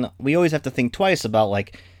 but then we always have to think twice about,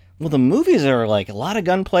 like, well, the movies are, like, a lot of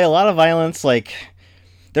gunplay, a lot of violence, like,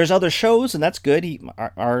 there's other shows, and that's good.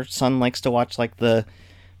 Our son likes to watch, like, the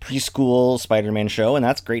preschool Spider-Man show, and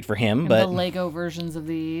that's great for him. And but the Lego versions of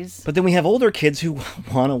these. But then we have older kids who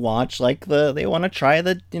want to watch, like, they want to try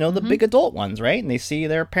the, the big adult ones, right? And they see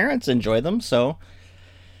their parents enjoy them, so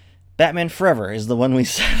Batman Forever is the one we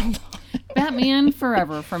settled on. Batman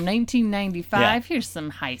Forever from 1995. Yeah. Here's some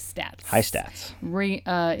high stats. High stats.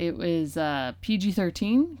 It was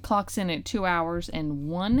PG-13, clocks in at 2 hours and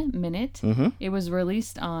 1 minute. It was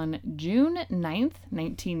released on June 9th,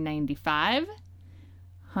 1995.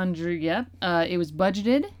 It was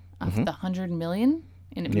budgeted off the $100 million,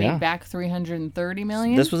 and it made back $330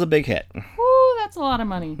 million. This was a big hit. Woo, that's a lot of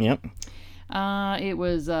money. Yep. It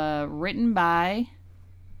was written by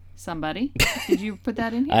somebody. Did you put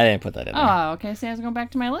that in here? I didn't put that in there. Oh, okay. See, I was going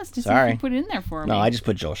back to my list to see if you put it in there for me. No, I just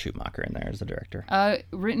put Joel Schumacher in there as the director.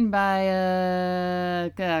 Written by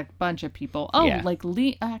a bunch of people. Oh, yeah. Like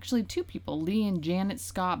Lee. Actually, 2 people. Lee and Janet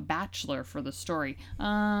Scott Batchelor for the story.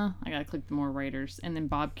 I gotta click the more writers, and then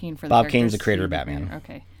Bob Kane for the. Bob Kane's the creator of Batman.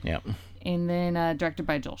 Okay. Yep. And then directed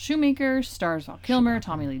by Joel Schumacher. Stars Val Kilmer,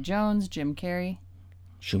 Tommy Lee Jones, Jim Carrey.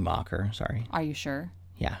 Schumacher. Sorry. Are you sure?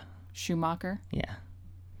 Yeah. Schumacher. Yeah.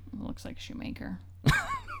 It looks like Shoemaker.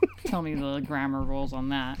 Tell me the grammar rules on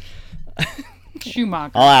that.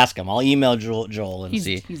 Schumacher. I'll ask him. I'll email Joel and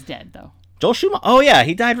see. He's dead, though. Joel Schumacher? Oh, yeah.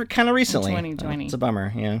 He died kind of recently. In 2020. It's a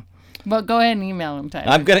bummer, yeah. But go ahead and email him,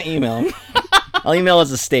 Tyler. I'm going to email him. I'll email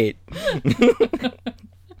his estate.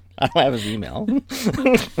 I don't have his email.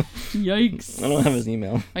 Yikes. I don't have his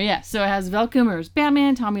email. Oh, yeah. So it has Val Kilmer as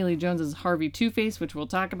Batman, Tommy Lee Jones as Harvey Two-Face, which we'll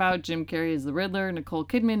talk about, Jim Carrey as the Riddler, Nicole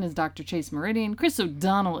Kidman as Dr. Chase Meridian, Chris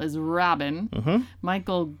O'Donnell as Robin,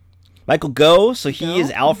 Michael Gough, so he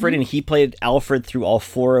is Alfred, and he played Alfred through all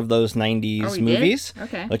 4 of those 90s movies. Did?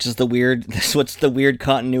 Okay. Which is what's the weird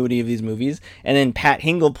continuity of these movies. And then Pat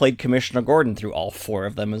Hingle played Commissioner Gordon through all 4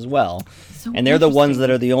 of them as well. So and they're the ones that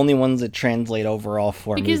are the only ones that translate over all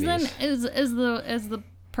 4 movies. Because then, as the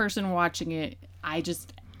person watching it, I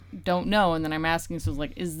just don't know, and then I'm asking, so it's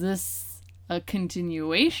like, is this a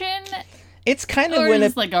continuation? It's kind of or is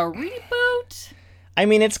this like a reboot? I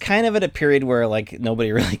mean, it's kind of at a period where, like,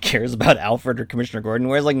 nobody really cares about Alfred or Commissioner Gordon,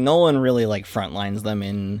 whereas, like, Nolan really, like, frontlines them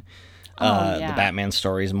in the Batman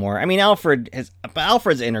stories more. I mean,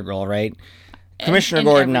 Alfred's integral, right? Commissioner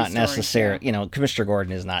Gordon, not necessarily, Commissioner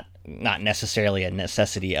Gordon is not necessarily a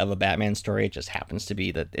necessity of a Batman story. It just happens to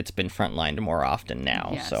be that it's been frontlined more often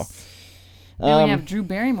now. Yes. So then we have Drew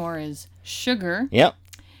Barrymore as Sugar. Yep.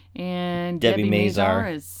 And Debbie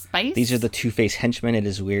Mazar as Spice. These are the Two-Face henchmen. It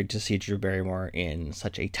is weird to see Drew Barrymore in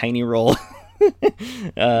such a tiny role.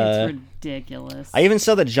 It's ridiculous. I even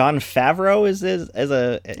saw that Jon Favreau is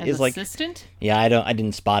like assistant. Yeah, I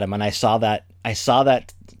didn't spot him, and I saw that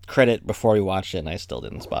credit before we watched it, and I still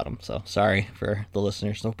didn't spot him. So sorry for the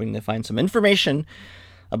listeners, hoping to find some information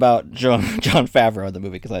about Jon Favreau the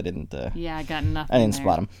movie, because I didn't. I got nothing. I didn't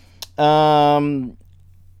spot him.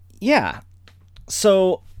 Yeah.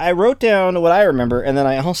 So I wrote down what I remember, and then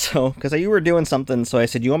I also, because you were doing something, so I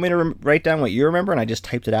said, you want me to write down what you remember? And I just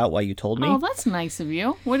typed it out while you told me. Oh, that's nice of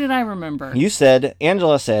you. What did I remember?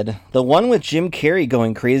 Angela said, the one with Jim Carrey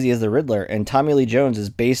going crazy as the Riddler, and Tommy Lee Jones is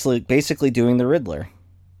basically doing the Riddler.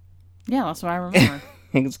 Yeah, that's what I remember.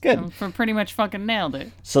 It's good. Pretty much fucking nailed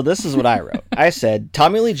it. So this is what I wrote. I said,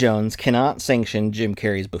 Tommy Lee Jones cannot sanction Jim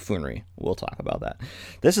Carrey's buffoonery. We'll talk about that.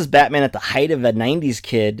 This is Batman at the height of a 90s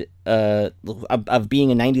kid, of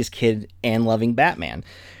being a 90s kid and loving Batman.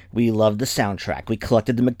 We loved the soundtrack. We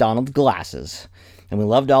collected the McDonald's glasses. And we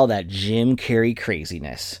loved all that Jim Carrey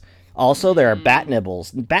craziness. Also, there are bat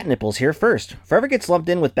nipples here first. Forever gets lumped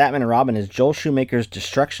in with Batman and Robin as Joel Schumacher's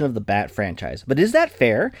destruction of the Bat franchise. But is that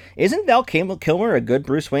fair? Isn't Val Kilmer a good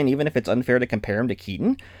Bruce Wayne, even if it's unfair to compare him to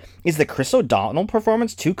Keaton? Is the Chris O'Donnell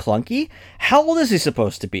performance too clunky? How old is he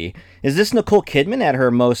supposed to be? Is this Nicole Kidman at her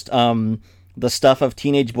most, the stuff of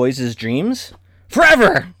teenage boys' dreams?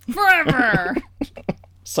 Forever!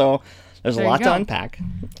 So, there's a lot to unpack.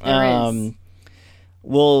 There is.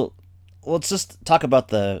 let's just talk about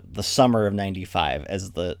the summer of '95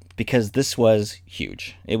 because this was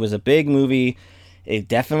huge. It was a big movie. It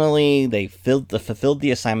definitely they fulfilled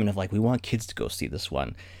the assignment of like, we want kids to go see this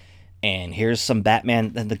one. And here's some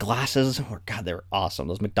Batman, and the glasses were, God, they were awesome.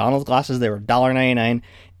 Those McDonald's glasses, they were $1.99,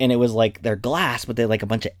 and it was like, they're glass, but they had like a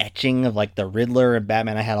bunch of etching of like the Riddler and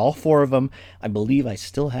Batman. I had all 4 of them. I believe I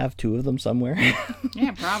still have 2 of them somewhere.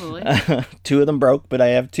 Yeah, probably. 2 of them broke, but I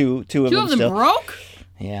have two of them still. 2 of them broke?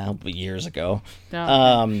 Yeah, years ago.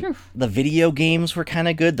 Oh, the video games were kind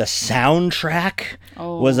of good. The soundtrack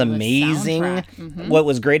was amazing. Soundtrack. What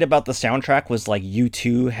was great about the soundtrack was like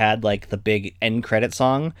U2 had like the big end credit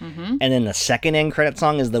song, and then the second end credit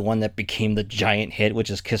song is the one that became the giant hit,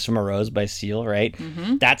 which is "Kiss from a Rose" by Seal. Right?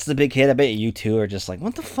 That's the big hit. I bet U2 are just like,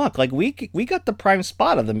 what the fuck? Like we got the prime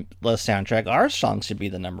spot of the soundtrack. Our song should be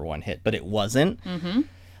the #1 hit, but it wasn't.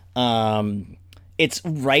 It's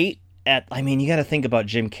right. I mean, you got to think about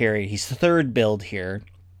Jim Carrey. He's the third build here,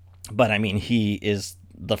 but I mean, he is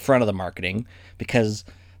the front of the marketing because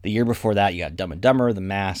the year before that, you got Dumb and Dumber, The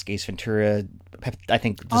Mask, Ace Ventura. I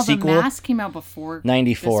think the sequel. The Mask came out before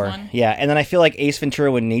 94. This one? Yeah, and then I feel like Ace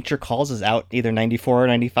Ventura: When Nature Calls is out either 94 or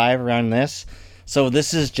 95 around this. So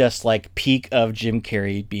this is just like peak of Jim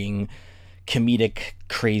Carrey being comedic,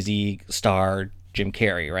 crazy star Jim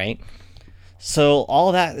Carrey, right? So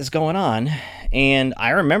all that is going on, and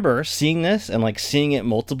I remember seeing this and like seeing it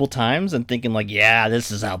multiple times and thinking like, yeah,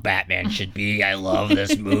 this is how Batman should be. I love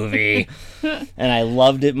this movie. And I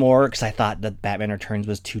loved it more because I thought that Batman Returns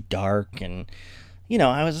was too dark, and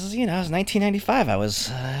I was 1995. I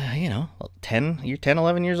was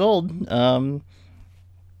 11 years old. And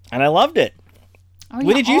I loved it. Oh, yeah,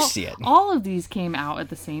 when did you see it? All of these came out at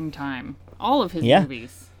the same time. All of his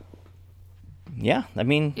movies. Yeah, I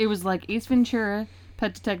mean... It was like Ace Ventura,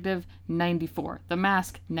 Pet Detective, 94. The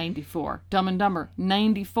Mask, 94. Dumb and Dumber,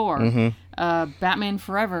 94. Batman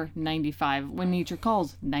Forever, 95. When Nature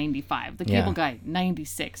Calls, 95. The Cable Guy,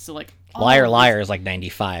 96. So, like... Liar Liar is like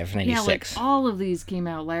 95, 96. Yeah, like, all of these came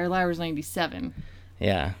out. Liar Liar was 97.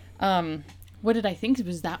 Yeah. What did I think?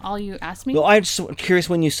 Was that all you asked me? Well, I'm just curious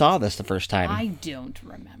when you saw this the first time. I don't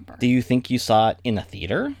remember. Do you think you saw it in a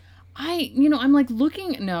theater? I'm like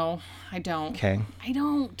looking. No, I don't. Okay. I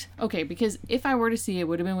don't. Okay, because if I were to see it,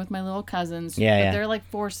 would have been with my little cousins. Yeah, but they're like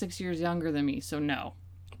 4 or 6 years younger than me, so no.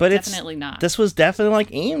 But definitely not. This was definitely like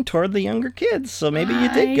aimed toward the younger kids, so maybe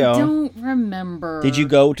you did go. I don't remember. Did you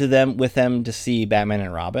go with them to see Batman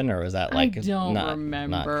and Robin, or was that like I don't remember?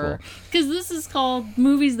 Not cool. Because this is called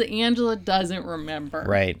movies that Angela doesn't remember.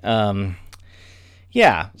 Right.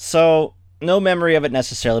 Yeah. So. No memory of it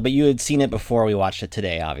necessarily, but you had seen it before we watched it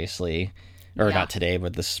today, obviously. Or not today,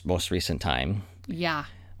 but this most recent time. Yeah.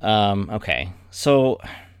 Okay. So,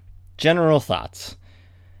 general thoughts.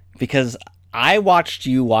 Because I watched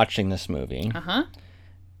you watching this movie. Uh-huh.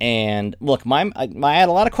 And, look, I had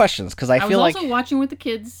a lot of questions, because I feel like... I was also watching with the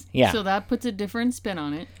kids. Yeah. So that puts a different spin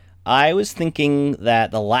on it. I was thinking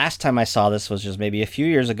that the last time I saw this was just maybe a few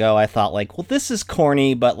years ago. I thought, like, well, this is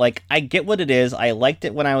corny, but, like, I get what it is. I liked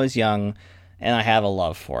it when I was young, and I have a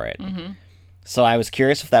love for it. So I was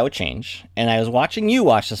curious if that would change. And I was watching you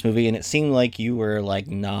watch this movie, and it seemed like you were, like,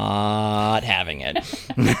 not having it.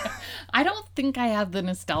 I don't think I have the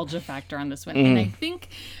nostalgia factor on this one. And I think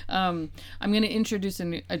I'm going to introduce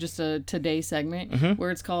just a Today segment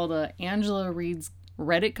where it's called Angela Reads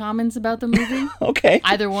Reddit comments about the movie. Okay.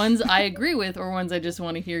 Either ones I agree with or ones I just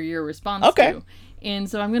want to hear your response to. And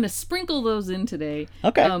so I'm going to sprinkle those in today.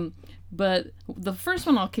 Okay. But the first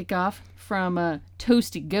one I'll kick off from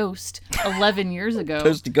Toasty Ghost 11 years ago.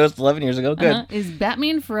 Toasty Ghost 11 years ago. Good. Is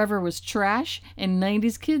Batman Forever was trash and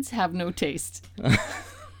 90s kids have no taste. All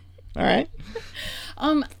right.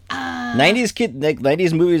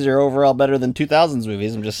 90s movies are overall better than 2000s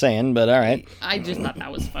movies. I'm just saying, but all right. I just thought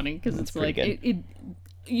that was funny because it's like good.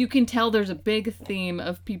 you can tell there's a big theme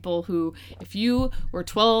of people who, if you were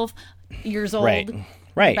 12 years old,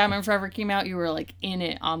 right, Batman Forever came out, you were like in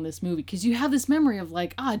it on this movie because you have this memory of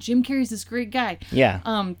like, Jim Carrey's this great guy.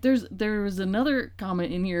 Yeah. There was another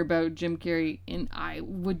comment in here about Jim Carrey, and I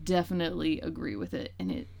would definitely agree with it,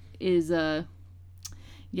 and it is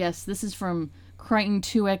yes, this is from Crichton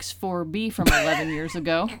 2X4B from 11 years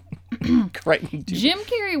ago. Crichton 2. Jim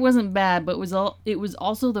Carrey wasn't bad, but it was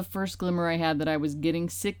also the first glimmer I had that I was getting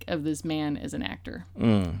sick of this man as an actor.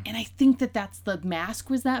 And I think that's The Mask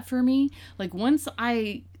was that for me. Like, once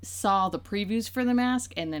I saw the previews for The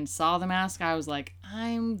Mask and then saw The Mask, I was like,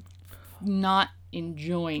 I'm not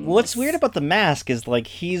enjoying What's this. weird about The Mask is, like,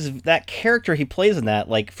 that character he plays in that,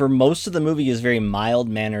 like, for most of the movie is very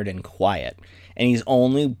mild-mannered and quiet. And he's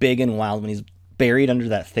only big and wild when he's buried under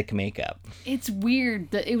that thick makeup. It's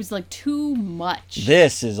weird that it was like too much.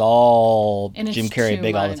 This is all And it's Jim Carrey too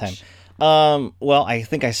big all the much. time. Well, I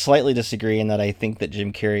think I slightly disagree in that I think that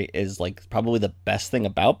Jim Carrey is like probably the best thing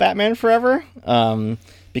about Batman Forever.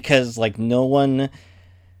 Because like no one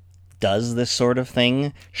does this sort of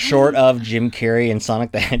thing short of Jim Carrey and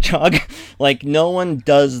Sonic the Hedgehog. Like no one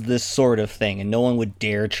does this sort of thing, and no one would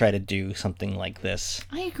dare try to do something like this.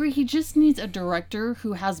 I agree. He just needs a director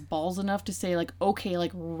who has balls enough to say, like, okay,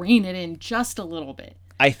 like, rein it in just a little bit.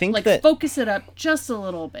 I think Like, that focus it up just a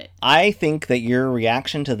little bit. I think that your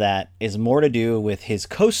reaction to that is more to do with his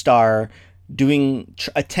co-star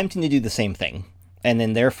attempting to do the same thing, and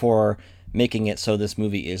then therefore making it so this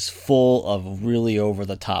movie is full of really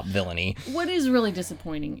over-the-top villainy. What is really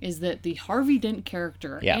disappointing is that the Harvey Dent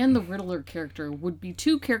character and the Riddler character would be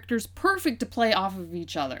two characters perfect to play off of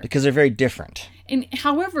each other. Because they're very different. And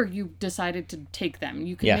however you decided to take them,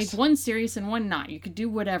 you could make one serious and one not. You could do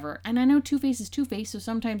whatever. And I know Two-Face is Two-Face, so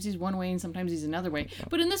sometimes he's one way and sometimes he's another way.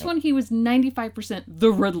 But in this one, he was 95%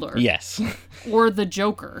 the Riddler. Yes. Or the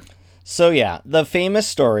Joker. So yeah, the famous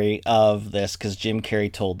story of this, because Jim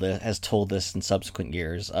Carrey has told this in subsequent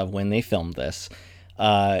years of when they filmed this,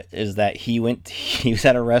 is that he was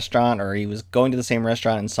at a restaurant, or he was going to the same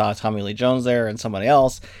restaurant and saw Tommy Lee Jones there and somebody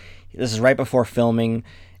else. This is right before filming,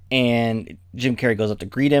 and Jim Carrey goes up to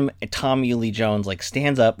greet him, and Tommy Lee Jones like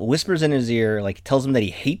stands up, whispers in his ear, like tells him that he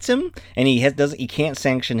hates him, and he can't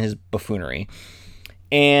sanction his buffoonery.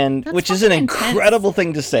 And That's which is an intense. incredible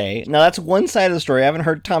thing to say. Now that's one side of the story. I haven't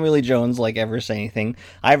heard Tommy Lee Jones like ever say anything.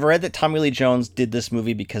 I've read that Tommy Lee Jones did this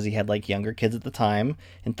movie because he had like younger kids at the time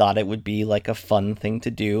and thought it would be like a fun thing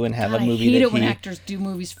to do and have God, a movie I hate that it when actors do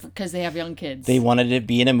movies because they have young kids. they wanted to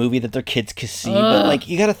be in a movie that their kids could see. But like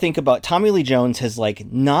you got to think about Tommy Lee Jones has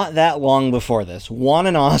like not that long before this won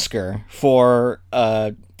an Oscar for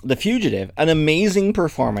The Fugitive, an amazing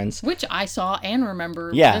performance. Which I saw and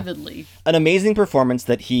remember vividly. An amazing performance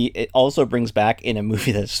that it also brings back in a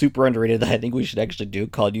movie that's super underrated that I think we should actually do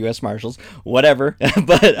called U.S. Marshals. Whatever.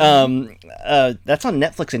 But that's on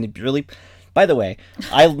Netflix, and it really... By the way,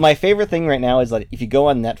 my favorite thing right now is that if you go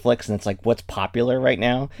on Netflix and it's like what's popular right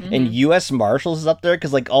now, and U.S. Marshals is up there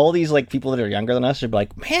because like all these like people that are younger than us should be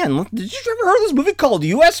like, man, look, did you ever heard of this movie called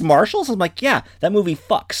U.S. Marshals? I'm like, yeah, that movie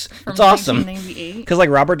fucks. It's awesome. Because like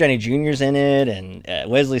Robert Downey Jr.'s in it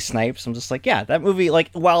and Wesley Snipes. I'm just like, yeah, that movie, like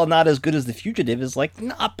while not as good as The Fugitive, is like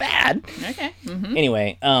not bad. Okay.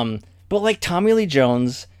 Anyway, but like Tommy Lee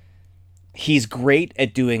Jones, he's great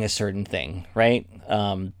at doing a certain thing, right?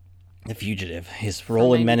 The Fugitive, his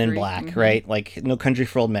role in Men in Black, right? Like No Country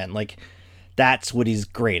for Old Men, like that's what he's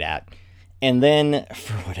great at. And then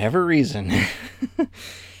for whatever reason,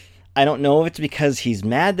 I don't know if it's because he's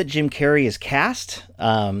mad that Jim Carrey is cast,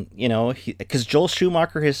 because Joel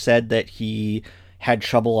Schumacher has said that he had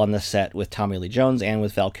trouble on the set with Tommy Lee Jones and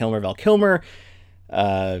with Val Kilmer. Val Kilmer,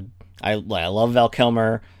 I love Val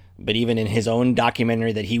Kilmer. But even in his own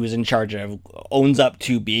documentary that he was in charge of, owns up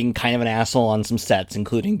to being kind of an asshole on some sets,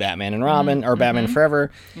 including Batman and Robin, or Batman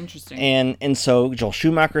Forever. Interesting. And so Joel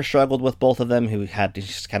Schumacher struggled with both of them, who had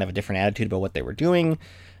just kind of a different attitude about what they were doing.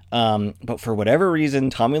 But for whatever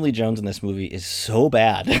reason, Tommy Lee Jones in this movie is so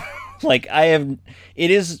bad. Like,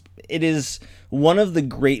 it is one of the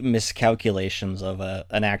great miscalculations of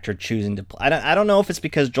an actor choosing to play. I don't know if it's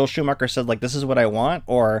because Joel Schumacher said, like, this is what I want,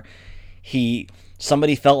 or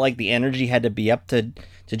somebody felt like the energy had to be up to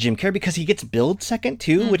Jim Carrey, because he gets billed second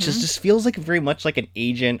too, which just feels like very much like an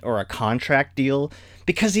agent or a contract deal,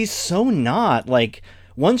 because he's so not. Like,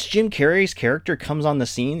 once Jim Carrey's character comes on the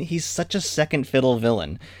scene, he's such a second fiddle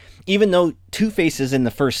villain. Even though Two-Face is in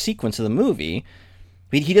the first sequence of the movie,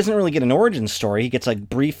 he doesn't really get an origin story. He gets like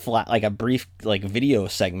a brief video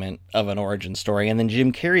segment of an origin story, and then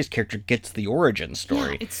Jim Carrey's character gets the origin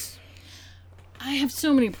story. Yeah, I have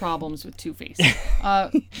so many problems with Two-Face.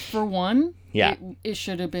 For one, it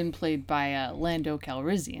should have been played by Lando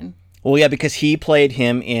Calrissian. Well, yeah, because he played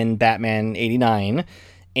him in Batman 89,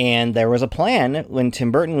 and there was a plan when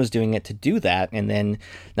Tim Burton was doing it to do that. And then,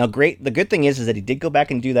 the good thing is that he did go back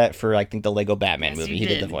and do that for, I think, the Lego Batman movie. He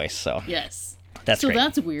did the voice, so. Yes. That's great. So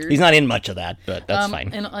that's weird. He's not in much of that, but that's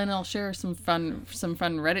fine. And I'll share some fun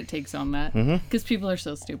Reddit takes on that, because people are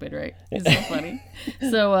so stupid, right? It's so funny.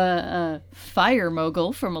 So Fire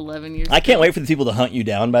Mogul from 11 years ago. I can't wait for the people to hunt you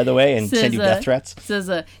down, by the way, and send you death threats. Says,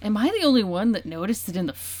 am I the only one that noticed that in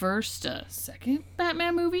the second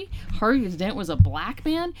Batman movie, Harvey Dent was a black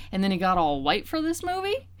man, and then he got all white for this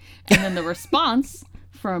movie? And then the response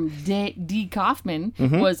from D. Kaufman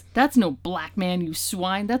was, that's no black man, you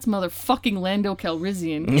swine. That's motherfucking Lando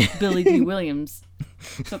Calrissian, Billy D. Williams.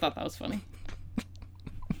 So I thought that was funny.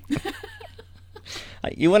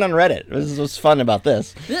 You went on Reddit. This is what's fun about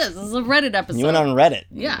this. This is a Reddit episode. You went on Reddit.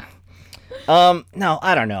 Yeah. No,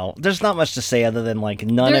 I don't know. There's not much to say other than like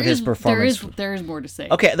none of his performance. There is more to say.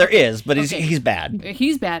 Okay, there is, but he's bad.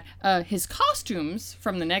 He's bad. His costumes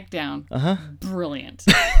from the neck down, brilliant.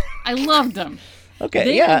 I loved them.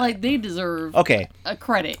 Okay, they deserve a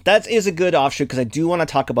credit. That is a good offshoot because I do want to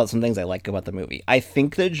talk about some things I like about the movie. I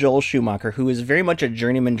think that Joel Schumacher, who is very much a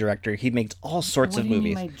journeyman director, he makes all sorts of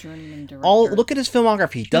movies. What do you mean by journeyman director? Look at his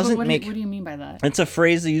filmography. He doesn't make. What do you mean by that? It's a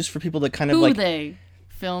phrase they use for people that kind of Who like. Who are they?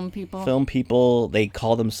 Film people? Film people. They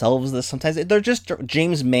call themselves this sometimes. They're just...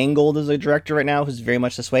 James Mangold is a director right now who's very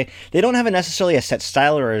much this way. They don't have necessarily a set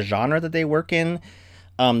style or a genre that they work in.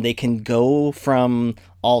 They can go from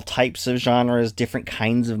all types of genres, different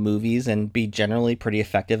kinds of movies, and be generally pretty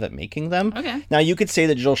effective at making them. Okay. Now, you could say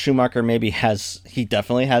that Joel Schumacher he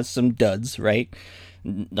definitely has some duds, right?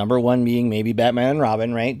 Number one being maybe Batman and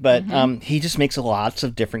Robin, right? But he just makes lots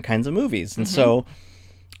of different kinds of movies. And so...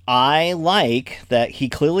 I like that he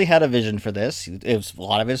clearly had a vision for this. It was a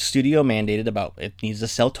lot of his studio mandated about it needs to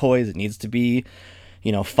sell toys. It needs to be,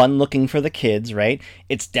 fun looking for the kids, right?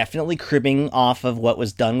 It's definitely cribbing off of what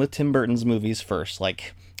was done with Tim Burton's movies first.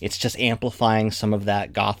 Like, it's just amplifying some of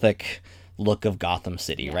that gothic look of Gotham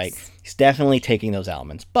City, yes. Right? He's definitely taking those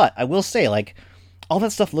elements. But I will say, like, all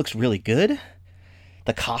that stuff looks really good.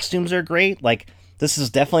 The costumes are great. Like, this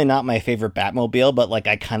is definitely not my favorite Batmobile, but like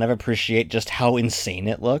I kind of appreciate just how insane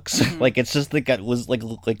it looks. Mm-hmm. Like it's just like it was like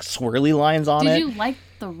swirly lines on it. Did you like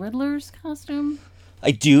the Riddler's costume?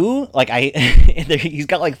 I do. Like he's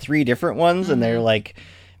got like 3 different ones, and they're like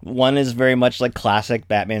one is very much like classic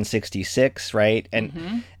Batman 66, right?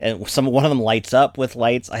 And one of them lights up with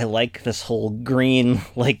lights. I like this whole green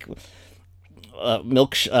like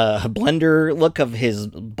milk blender look of his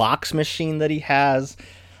box machine that he has.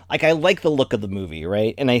 Like, I like the look of the movie,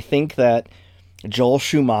 right? And I think that Joel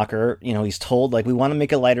Schumacher, he's told, like, we want to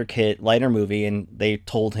make a lighter movie, and they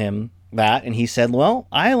told him that, and he said, well,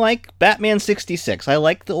 I like Batman 66. I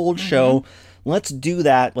like the old show. Let's do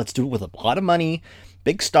that. Let's do it with a lot of money,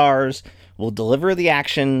 big stars. We'll deliver the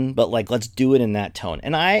action, but, like, let's do it in that tone.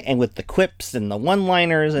 And with the quips and the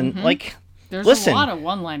one-liners, and, like, There's a lot of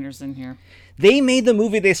one-liners in here. They made the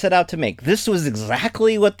movie they set out to make. This was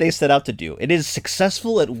exactly what they set out to do. It is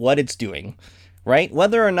successful at what it's doing, right?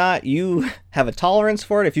 Whether or not you have a tolerance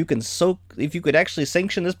for it, if you could actually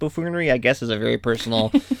sanction this buffoonery, I guess is a very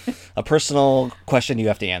personal question you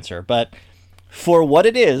have to answer. But for what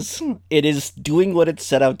it is doing what it's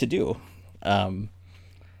set out to do.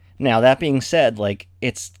 Now that being said, like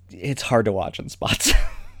it's hard to watch in spots.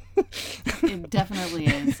 It definitely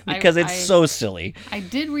is. Because it's so silly. I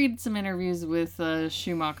did read some interviews with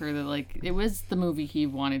Schumacher that, like, it was the movie he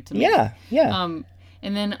wanted to make. Yeah.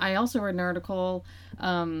 And then I also read an article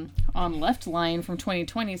on Left Line from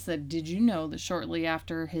 2020 said, did you know that shortly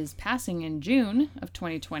after his passing in June of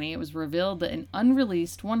 2020, it was revealed that an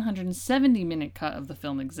unreleased 170-minute cut of the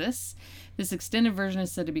film exists? This extended version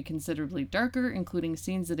is said to be considerably darker, including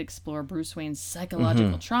scenes that explore Bruce Wayne's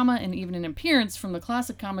psychological trauma and even an appearance from the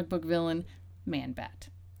classic comic book villain, Man-Bat.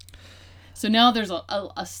 So now there's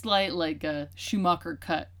a slight, like, Schumacher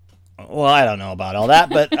cut. Well, I don't know about all that,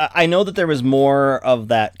 but I know that there was more of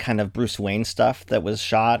that kind of Bruce Wayne stuff that was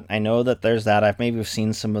shot. I know that there's that. I've maybe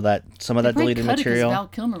seen some of that deleted material. Val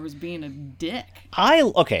Kilmer was being a dick.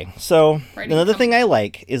 So another thing I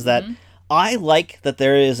like is that I like that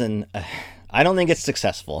there is I don't think it's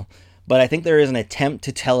successful, but I think there is an attempt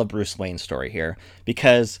to tell a Bruce Wayne story here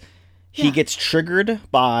because he gets triggered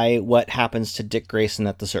by what happens to Dick Grayson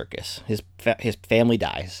at the circus. His family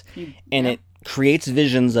dies, and it creates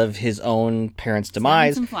visions of his own parents'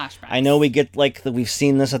 demise. Some flashbacks. I know we've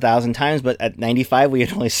seen this 1,000 times, but at 95 we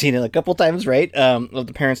had only seen it a couple times, right? Of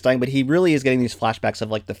the parents dying, but he really is getting these flashbacks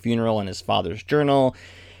of like the funeral and his father's journal,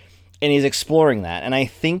 and he's exploring that. And I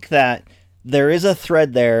think that there is a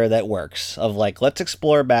thread there that works of like, let's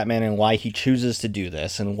explore Batman and why he chooses to do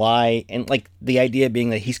this and why, and like the idea being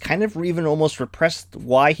that he's kind of even almost repressed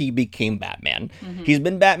why he became Batman. He's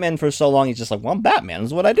been Batman for so long. He's just like, well, I'm Batman. This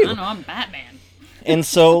is what I do. I know, I'm Batman. And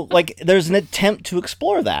so like, there's an attempt to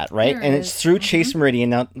explore that, right? And it's through Chase Meridian.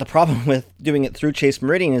 Now, the problem with doing it through Chase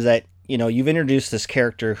Meridian is that, you've introduced this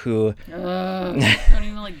character who... don't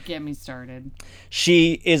even, get me started.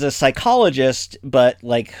 She is a psychologist, but,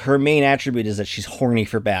 her main attribute is that she's horny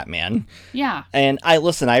for Batman. Yeah. And I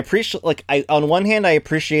appreciate, on one hand, I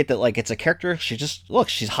appreciate that, it's a character,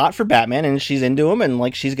 she's hot for Batman, and she's into him,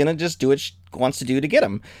 and, she's gonna just do what she wants to do to get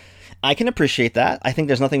him. I can appreciate that. I think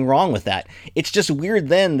there's nothing wrong with that. It's just weird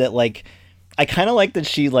then that, I kind of like that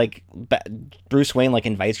she like Bruce Wayne like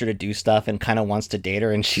invites her to do stuff and kind of wants to date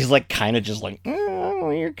her, and she's like kind of just like,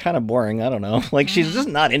 you're kind of boring. I don't know. Like she's just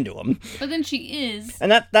not into him. But then she is.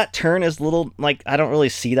 And that turn is little like I don't really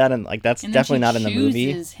see that, and like that's definitely not in the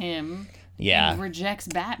movie. Chooses him. Yeah. And rejects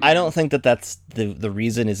Batman. I don't think that's the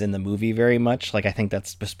reason is in the movie very much. Like I think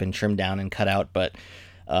that's just been trimmed down and cut out. But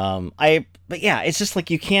yeah, it's just like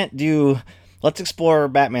you can't do. Let's explore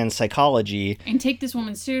Batman's psychology and take this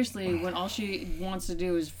woman seriously when all she wants to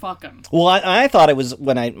do is fuck him. Well, I thought it was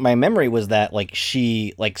my memory was that like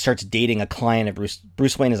she like starts dating a client of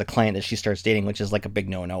Bruce Wayne is a client that she starts dating, which is like a big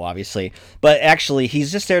no obviously. But actually,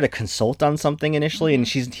 he's just there to consult on something initially, and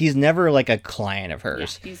he's never like a client of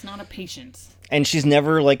hers. Yeah, he's not a patient. And she's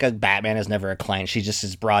never like Batman is never a client. She just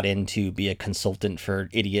is brought in to be a consultant for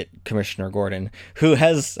idiot Commissioner Gordon, who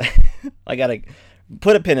has I gotta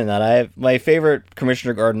put a pin in that. My favorite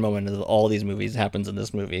Commissioner Gordon moment of all these movies happens in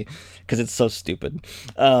this movie because it's so stupid.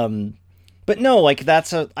 But no, like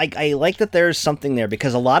I like that there's something there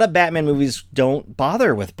because a lot of Batman movies don't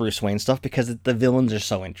bother with Bruce Wayne stuff because the villains are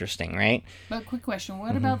so interesting, right? But quick question,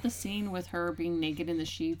 what about the scene with her being naked in the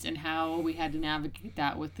sheets and how we had to navigate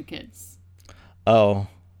that with the kids? Oh,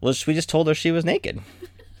 well, we just told her she was naked.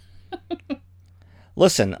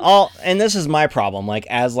 Listen, and this is my problem. Like,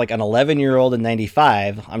 as like an 11-year-old in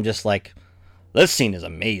 '95, I'm just like, this scene is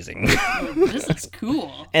amazing. This is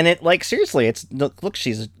cool. And it, like, seriously, look,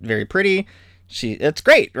 she's very pretty. It's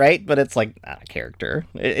great, right? But it's like not a character.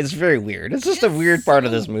 It's very weird. It's just a weird part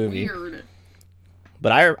of this movie. Weird.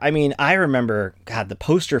 But I remember, God, the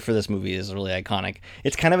poster for this movie is really iconic.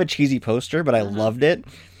 It's kind of a cheesy poster, but I loved it.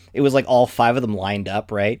 It was like all 5 of them lined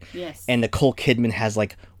up, right? Yes. And Nicole Kidman has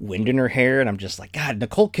like wind in her hair, and I'm just like, God,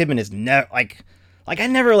 Nicole Kidman is never like I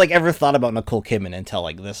never like ever thought about Nicole Kidman until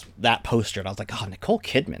like that poster, and I was like, oh, Nicole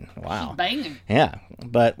Kidman, wow, she's banging. Yeah,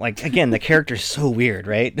 but like again, the character's so weird,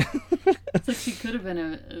 right? It's like she could have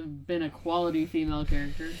been a quality female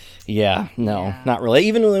character. Yeah, no, not really.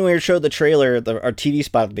 Even when we showed the trailer, our TV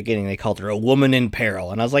spot at the beginning, they called her a woman in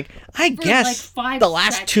peril, and I was like, I guess like the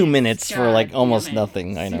last seconds. 2 minutes for like almost it.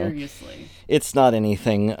 nothing. I know. Seriously. It's not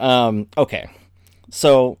anything. Okay,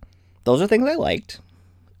 so those are things I liked.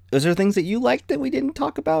 Is there things that you liked that we didn't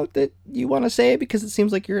talk about that you want to say? Because it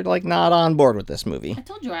seems like you're like not on board with this movie. I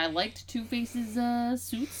told you I liked Two-Face's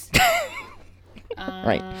suits.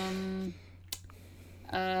 Right.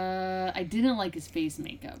 I didn't like his face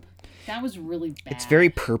makeup. That was really bad. It's very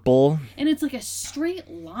purple. And it's like a straight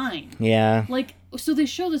line. Yeah. Like, so they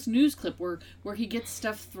show this news clip where he gets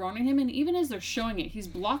stuff thrown at him, and even as they're showing it, he's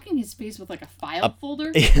blocking his face with like a file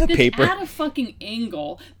folder. It's paper. at a fucking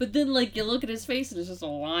angle, but then like you look at his face and it's just a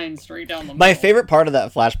line straight down the middle. My favorite part of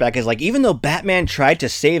that flashback is like, even though Batman tried to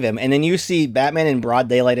save him, and then you see Batman in broad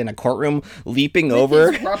daylight in a courtroom leaping with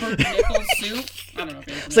over. His rubber nickel suit. I don't know if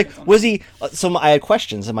he has It's like, was he? So I had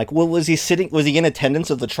questions. I'm like, well, was he sitting? Was he in attendance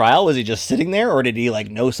of the trial? Was he just sitting there, or did he like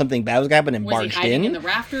know something bad was going to happen and was barged he hiding in? in the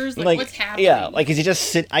rafters? Like what's happening? Yeah, like is he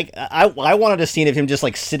just sit? I wanted a scene of him just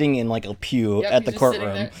like sitting in like a pew at the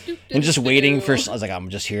courtroom and just waiting for. I was like, I'm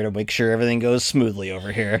just here to make sure everything goes smoothly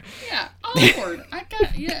over here. Yeah, awkward.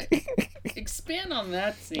 Expand on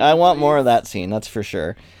that scene. I want more of that scene. That's for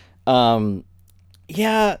sure.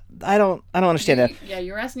 Yeah, I don't understand that. Yeah,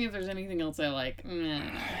 you're asking if there's anything else I like. No.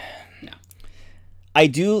 I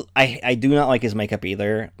do not like his makeup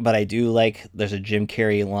either, but I do like there's a Jim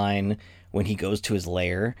Carrey line when he goes to his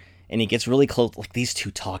lair and he gets really close. Like these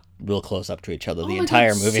two talk real close up to each other the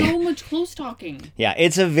entire movie. So much close talking. Yeah,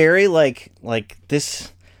 it's a very like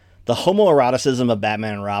this. The homoeroticism of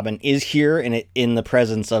Batman and Robin is here in the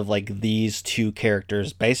presence of like these two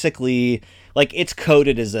characters. Basically, like it's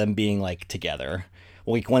coded as them being like together.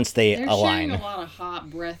 Like once they're align. Sharing a lot of hot,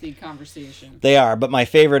 breathy conversation. They are, but my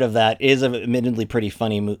favorite of that is an admittedly pretty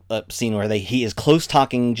funny scene where he is close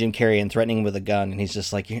talking Jim Carrey and threatening with a gun, and he's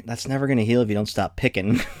just like, "That's never going to heal if you don't stop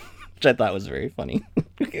picking," which I thought was very funny.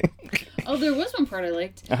 Oh, there was one part I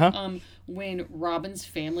liked. Uh-huh. When Robin's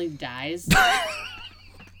family dies.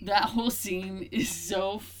 That whole scene is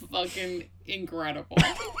so fucking incredible.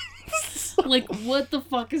 Like, what the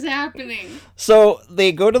fuck is happening? So,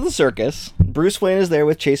 they go to the circus. Bruce Wayne is there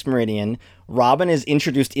with Chase Meridian. Robin is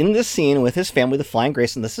introduced in this scene with his family, the Flying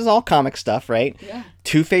Grayson. This is all comic stuff, right? Yeah.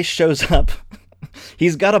 Two-Face shows up.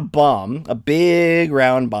 He's got a bomb, a big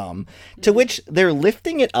round bomb, to which they're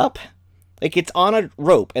lifting it up. Like, it's on a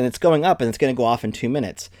rope, and it's going up, and it's going to go off in 2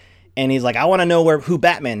 minutes. And he's like, I want to know who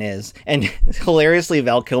Batman is. And hilariously,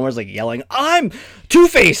 Val Kilmer's like yelling, I'm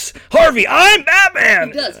Two-Face! Harvey, I'm Batman!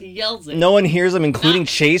 He does. He yells it. No one hears him, including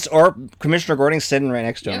Chase or Commissioner Gordon sitting right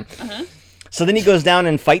next to him. Uh-huh. So then he goes down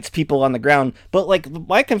and fights people on the ground. But, like,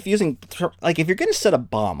 why confusing... Like, if you're going to set a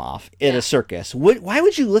bomb off at a circus, why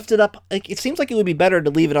would you lift it up? Like, it seems like it would be better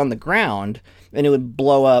to leave it on the ground, and it would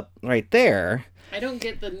blow up right there. I don't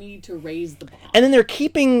get the need to raise the bomb. And then they're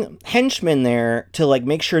keeping henchmen there to, like,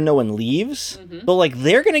 make sure no one leaves. Mm-hmm. But, like,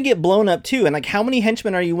 they're going to get blown up, too. And, like, how many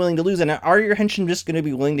henchmen are you willing to lose? And are your henchmen just going to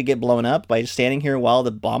be willing to get blown up by standing here while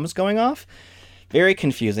the bomb is going off? Very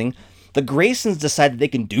confusing. The Graysons decided they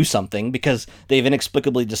can do something because they've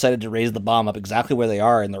inexplicably decided to raise the bomb up exactly where they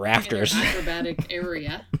are in the rafters. In their acrobatic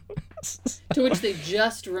area. To which they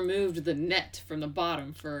just removed the net from the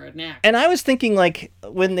bottom for an act. And I was thinking, like,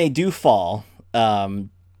 when they do fall... I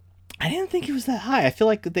didn't think it was that high. I feel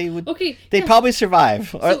like they would. Okay, they'd probably survive.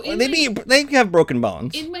 So they have broken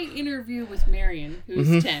bones. In my interview with Marion,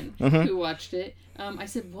 who's 10, who watched it, I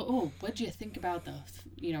said, "Well, oh, what'd you think about the,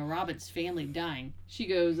 Robin's family dying?" She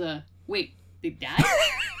goes, "Wait, they died?"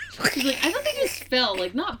 She's like, "I thought they just fell,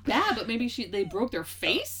 like not bad, but maybe they broke their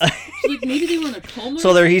face." She's like, "Maybe they were in a coma."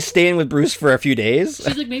 So he's staying with Bruce for a few days.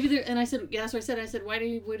 She's like, "Maybe they're," and I said, "Yeah, that's what I said." I said, "Why do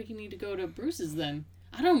you need to go to Bruce's then?"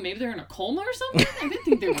 I don't know, maybe they're in a coma or something? I didn't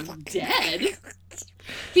think they were dead.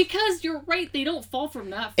 Because you're right, they don't fall from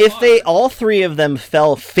that far. If all three of them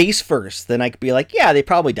fell face first, then I could be like, yeah, they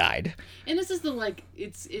probably died. And this is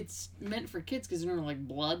it's meant for kids because there's no,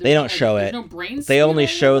 blood. They don't show it. There's no brains. They only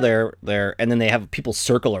show their, and then they have people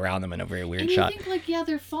circle around them in a very weird shot. And you think,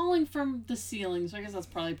 they're falling from the ceiling, so I guess that's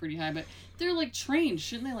probably pretty high, but they're, trained.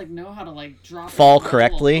 Shouldn't they, know how to, drop fall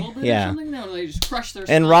correctly? A bit yeah. or something? No, they just crush their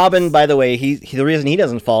And skulls. Robin, by the way, the reason he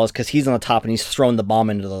doesn't fall is because he's on the top and he's thrown the bomb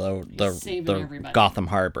into the Gotham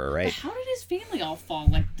Harbor, right? But how did his family all fall?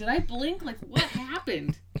 Did I blink? What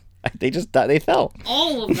happened? They just died. They fell.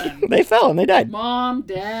 All of them. They fell and they died. Mom,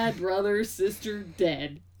 dad, brother, sister,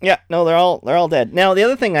 dead. Yeah, no, they're all dead. Now, the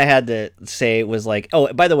other thing I had to say was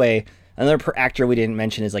oh, by the way, another actor we didn't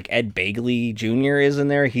mention is Ed Begley Jr. is in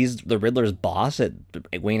there. He's the Riddler's boss at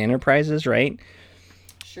Wayne Enterprises, right?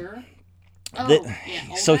 Sure.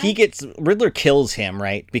 So Riddler kills him,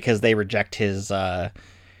 right? Because they reject his,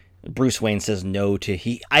 Bruce Wayne says no to,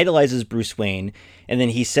 he idolizes Bruce Wayne, and then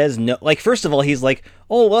he says no, first of all, he's like,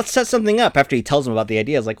 oh, well, let's set something up after he tells him about the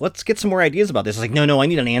ideas, let's get some more ideas about this. It's no, I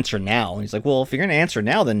need an answer now. And he's like, well, if you're going to answer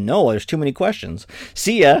now, then no, there's too many questions.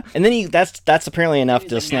 See ya. And then that's apparently enough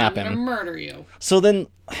to snap him. I'm going to murder you. So then,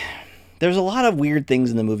 there's a lot of weird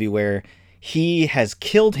things in the movie where he has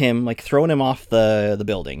killed him, thrown him off the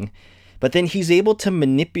building, but then he's able to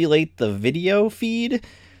manipulate the video feed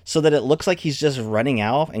so that it looks like he's just running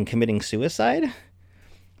out and committing suicide.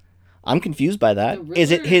 I'm confused by that. Is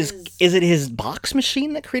it his box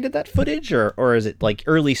machine that created that footage, or is it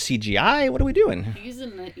early CGI? What are we doing? He's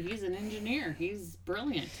an engineer. He's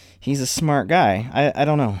brilliant. He's a smart guy. I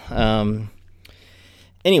don't know.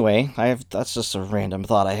 Anyway, that's just a random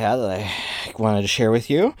thought I had that I wanted to share with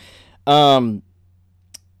you. But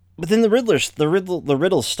then the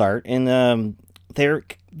riddles start, and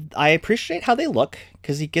I appreciate how they look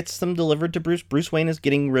because he gets them delivered to Bruce. Bruce Wayne is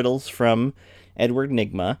getting riddles from Edward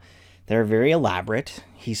Nygma. They're very elaborate.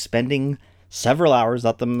 He's spending several hours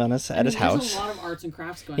at his house. There's a lot of arts and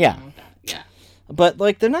crafts going on with that. Yeah. But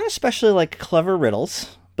they're not especially clever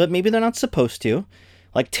riddles, but maybe they're not supposed to.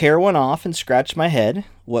 Tear one off and scratch my head.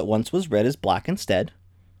 What once was red is black instead.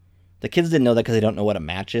 The kids didn't know that because they don't know what a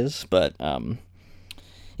match is, but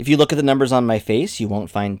if you look at the numbers on my face, you won't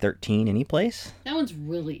find 13 anyplace. That one's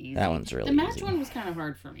really easy. The match one was kind of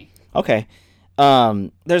hard for me. Okay.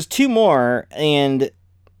 There's two more, and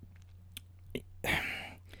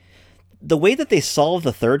the way that they solve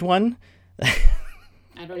the third one...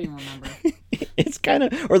 I don't even remember. It's kind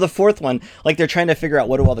of... Or the fourth one. They're trying to figure out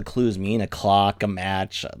what do all the clues mean. A clock, a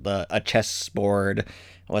match, a chessboard.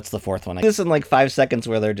 What's the fourth one? This in 5 seconds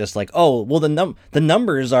where they're just oh, well, the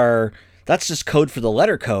numbers are... That's just code for the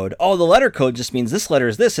letter code. Oh, the letter code just means this letter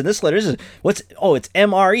is this and this letter is this. It's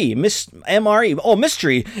MRE. MRE. Oh,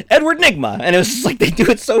 mystery. Edward Nygma. And it was just they do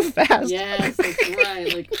it so fast. Yes, that's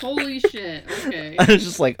right. Holy shit. Okay. I was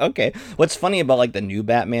just okay. What's funny about the new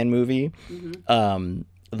Batman movie, The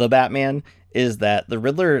Batman, is that the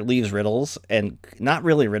Riddler leaves riddles, and not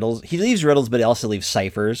really riddles. He leaves riddles, but he also leaves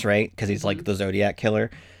ciphers, right? Because he's the Zodiac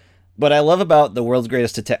killer. What I love about The World's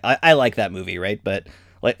Greatest Detective, I like that movie, right? But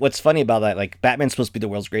what's funny about that, Batman's supposed to be the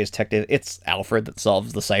world's greatest detective. It's Alfred that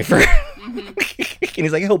solves the cipher. And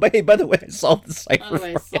he's like, oh, by the way, I solved the cipher. By the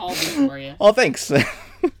way, I solved it for you. Oh, thanks.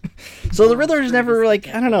 So the Riddler's never, I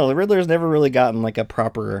don't know, the Riddler's never really gotten, a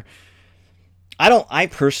proper... I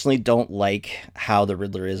personally don't like how the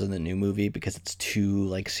Riddler is in the new movie because it's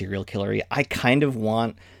too, serial killer-y. I kind of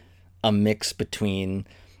want a mix between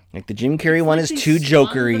Like the Jim Carrey one is they too swung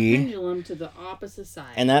jokery, the pendulum to the opposite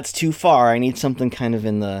side. and that's too far. I need something kind of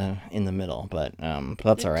in the middle, but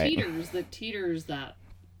that's all right. Teeters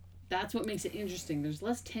that's what makes it interesting. There's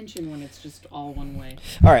less tension when it's just all one way.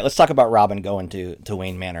 All right, let's talk about Robin going to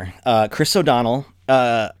Wayne Manor. Chris O'Donnell,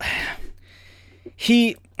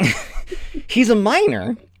 he's a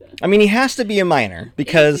minor. I mean, he has to be a minor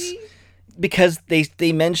because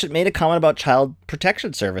they made a comment about child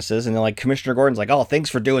protection services, and they're like, Commissioner Gordon's like, oh, thanks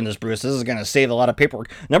for doing this, Bruce. This is going to save a lot of paperwork.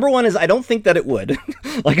 Number one is I don't think that it would.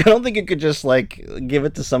 Like, I don't think it could just, like, give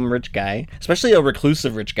it to some rich guy, especially a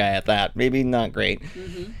reclusive rich guy at that. Maybe not great.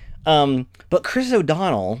 Mm-hmm. But Chris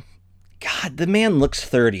O'Donnell, God, the man looks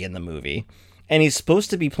 30 in the movie, and he's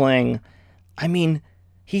supposed to be playing, I mean,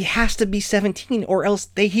 he has to be 17, or else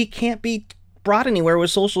he can't be brought anywhere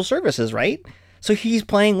with social services, right? So he's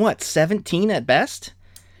playing, what, 17 at best?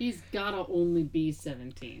 He's gotta only be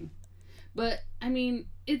 17. But, I mean,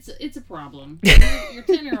 it's a problem. Your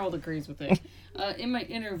 10-year-old agrees with it. In my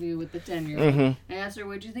interview with the 10-year-old, I asked her,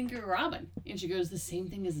 what'd you think of Robin? And she goes, the same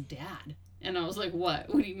thing as Dad. And I was like, what?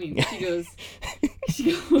 What do you mean? She goes,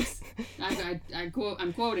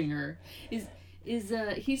 I'm quoting her, is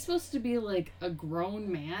he's supposed to be like a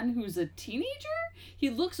grown man who's a teenager? He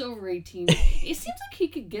looks over 18. It seems like he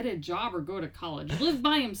could get a job or go to college, live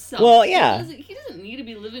by himself. Well, yeah. He doesn't need to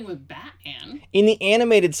be living with Batman. In the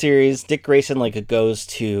animated series, Dick Grayson goes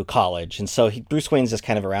to college, and so Bruce Wayne's just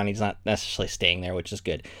kind of around. He's not necessarily staying there, which is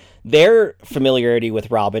good. Their familiarity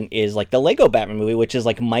with Robin is like the Lego Batman movie, which is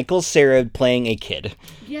like Michael Cera playing a kid.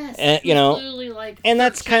 Yes, and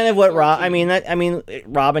that's kind of what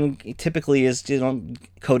Robin typically is,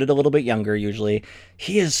 coded a little bit younger. Usually,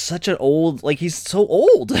 he is such an old, he's so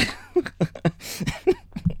old.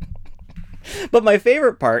 But my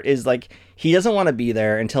favorite part is he doesn't want to be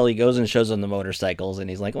there until he goes and shows them the motorcycles,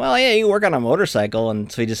 and he's like, "Well, yeah, you work on a motorcycle,"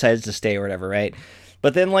 and so he decides to stay or whatever, right?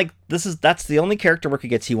 But then, that's the only character work he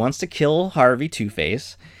gets. He wants to kill Harvey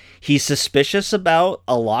Two-Face. He's suspicious about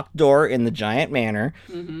a locked door in the giant manor,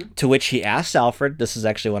 to which he asks Alfred, this is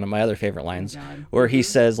actually one of my other favorite lines, where he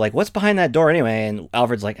says, what's behind that door anyway? And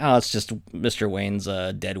Alfred's like, oh, it's just Mr. Wayne's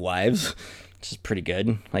dead wives, which is pretty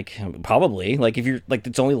good. Probably. If you're,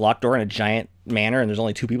 it's only locked door in a giant manor and there's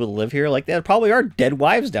only two people that live here, there probably are dead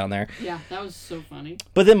wives down there. Yeah, that was so funny.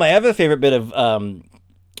 But then my other favorite bit of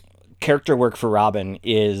character work for Robin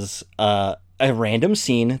is a random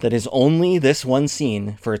scene that is only this one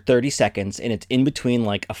scene for 30 seconds, and it's in between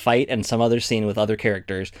a fight and some other scene with other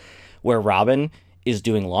characters, where Robin is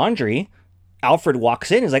doing laundry. Alfred walks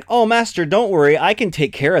in, he's like, oh, master, don't worry, I can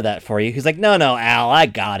take care of that for you. He's like, no, Al, I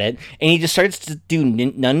got it. And he just starts to do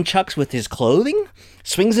nunchucks with his clothing,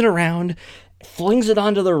 swings it around, flings it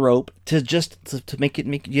onto the rope to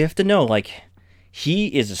make you have to know, he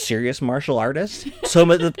is a serious martial artist, so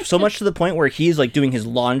much to the point where he's doing his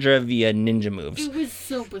laundry via ninja moves. It was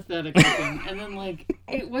so pathetic looking, and then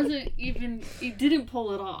it wasn't even. He didn't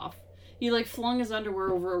pull it off. He flung his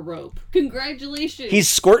underwear over a rope. Congratulations. He's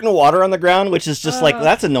squirting water on the ground, which is just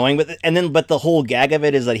that's annoying. But the whole gag of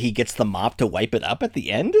it is that he gets the mop to wipe it up at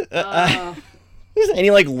the end, and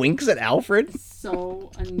he winks at Alfred.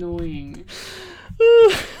 So annoying.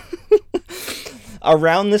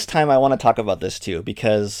 Around this time, I want to talk about this too,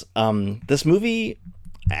 because this movie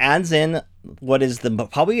adds in what is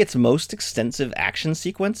probably its most extensive action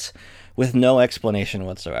sequence with no explanation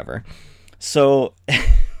whatsoever. So,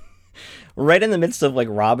 right in the midst of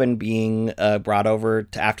Robin being brought over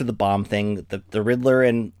to after the bomb thing, the Riddler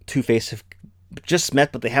and Two-Face have just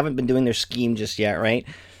met, but they haven't been doing their scheme just yet, right?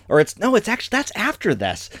 Or that's after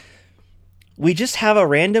this. We just have a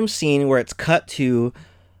random scene where it's cut to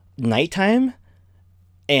nighttime.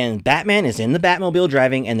 And Batman is in the Batmobile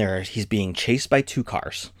driving, and he's being chased by two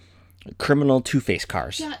cars. Criminal Two-Face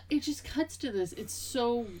cars. Yeah, it just cuts to this. It's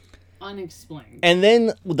so unexplained. And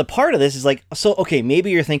then the part of this is okay,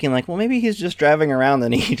 maybe you're thinking well, maybe he's just driving around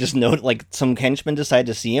and he just some henchmen decide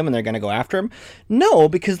to see him and they're going to go after him. No,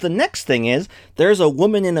 because the next thing is there's a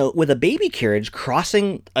woman with a baby carriage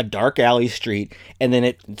crossing a dark alley street, and then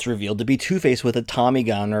it's revealed to be Two-Face with a Tommy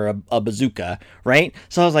gun or a bazooka, right?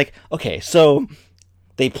 So I was like, okay, so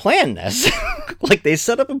they planned this. They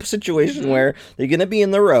set up a situation where they're going to be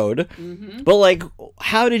in the road. Mm-hmm. But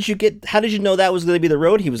how did you know that was going to be the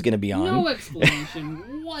road he was going to be on? No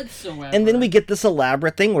explanation whatsoever. And then we get this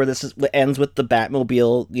elaborate thing where ends with the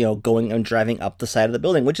Batmobile, going and driving up the side of the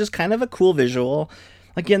building, which is kind of a cool visual.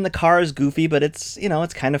 Again, the car is goofy, but it's,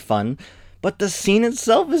 it's kind of fun. But the scene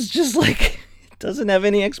itself is just doesn't have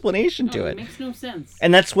any explanation to it. It makes no sense.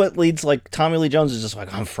 And that's what leads, Tommy Lee Jones is just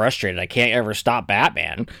I'm frustrated. I can't ever stop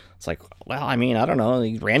Batman. It's well, I mean, I don't know.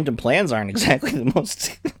 These random plans aren't exactly the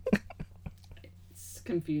most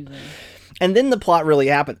confusing. And then the plot really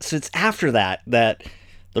happens. So it's after that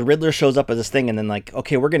the Riddler shows up at this thing, and then like,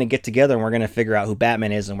 okay, we're gonna get together and we're gonna figure out who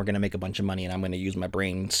Batman is, and we're gonna make a bunch of money, and I'm gonna use my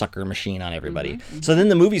brain sucker machine on everybody. So then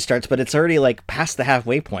the movie starts, but it's already like past the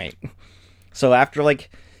halfway point. So after like,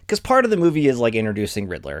 because part of the movie is like introducing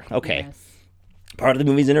Riddler, okay. Yes. Part of the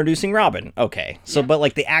movie is introducing Robin, okay. So but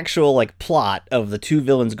like the actual like plot of the two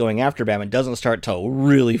villains going after Batman doesn't start till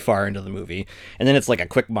really far into the movie, and then it's like a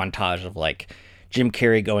quick montage of like Jim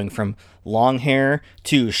Carrey going from long hair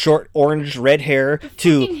to short orange red hair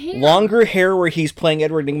to longer hair where he's playing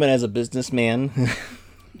Edward Nygma as a businessman.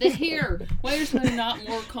 The hair. Why is there not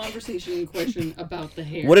more conversation and question about the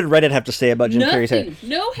hair? What did Reddit have to say about Jim Carrey's hair?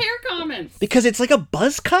 No hair comments. Because it's like a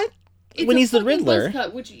buzz cut when he's the Riddler. Buzz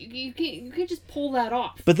cut, which you can't just pull that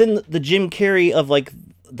off. But then the Jim Carrey of like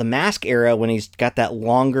the Mask era, when he's got that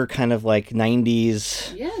longer kind of like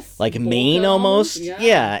 90s like mane almost.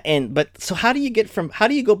 But so how do you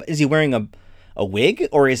go, is he wearing a wig,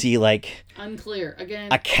 or is he like unclear again,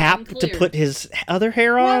 a cap to put his other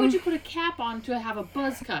hair on? Why would you put a cap on to have a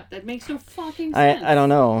buzz cut? That makes no fucking sense. I don't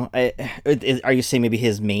know. Are you saying maybe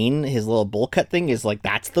his mane, his little bowl cut thing is like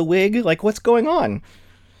that's the wig? Like what's going on?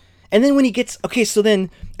 And then when he gets so then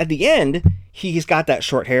at the end he's got that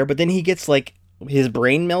short hair, but then he gets like his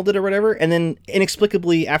brain melded or whatever, and then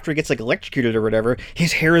inexplicably after he gets like electrocuted or whatever,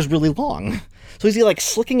 his hair is really long. So is he like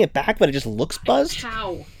slicking it back, but it just looks buzzed?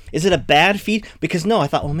 How? Is it a bad feed? Because no, I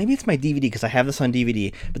thought, well, maybe it's my DVD because I have this on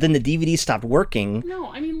DVD. But then the DVD stopped working.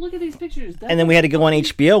 No, I mean, look at these pictures. And then we had to go on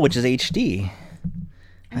HBO, which is HD.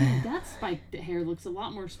 I mean, that spiked hair looks a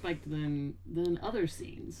lot more spiked than other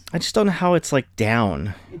scenes. I just don't know how it's like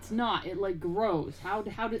down. It's not. It like grows. How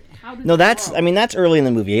does No, that's grow? I mean that's early in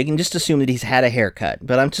the movie. You can just assume that he's had a haircut.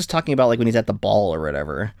 But I'm just talking about like when he's at the ball or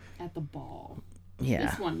whatever. At the ball.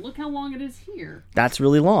 Yeah. This one. Look how long it is here. That's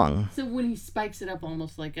really long. So when he spikes it up,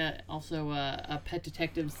 almost like a Pet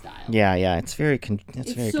Detective style. Yeah. It's very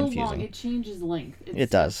very so confusing. Long. It changes length. It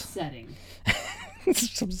does. Upsetting.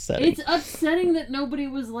 It's upsetting. It's upsetting that nobody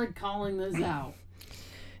was like calling this out.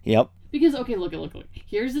 Yep. Because okay, look.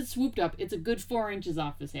 Here's it swooped up. It's a good 4 inches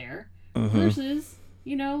off his hair. Versus,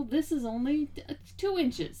 this is only 2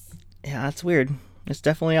 inches. Yeah, that's weird. It's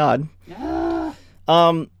definitely odd. Ah.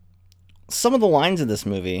 Some of the lines in this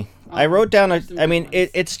movie, I wrote down.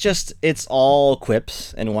 It's all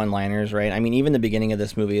quips and one-liners, right? I mean, even the beginning of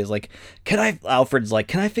this movie is like, Alfred's like,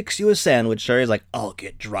 can I fix you a sandwich? Sherry's like, I'll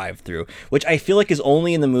get drive-through, which I feel like is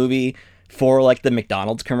only in the movie for like the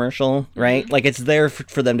McDonald's commercial, right? Like it's there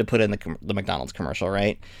for them to put in the McDonald's commercial,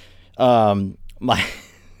 right?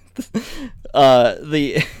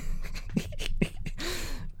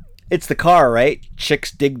 It's the car, right?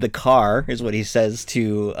 Chicks dig the car is what he says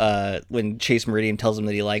to when Chase Meridian tells him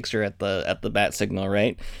that he likes her at the bat signal,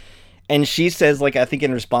 right? And she says, like, I think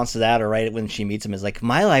in response to that, or right when she meets him, is like,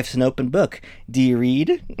 my life's an open book. Do you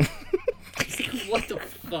read? What the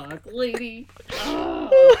fuck, lady?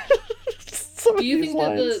 Oh. Do you think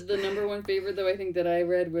that the number one favorite, though, I think that I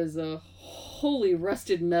read was Holy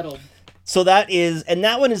Rusted Metal? So that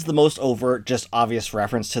one is the most overt, just obvious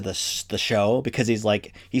reference to the show, because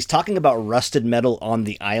he's talking about rusted metal on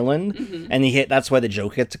the island, and that's why the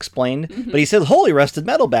joke gets explained. But he says, "Holy rusted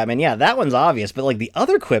metal, Batman." Yeah, that one's obvious. But like the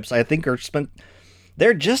other quips, I think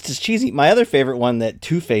they're just as cheesy. My other favorite one that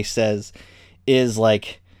Two-Face says is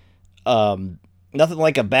like, nothing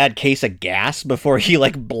like a bad case of gas before he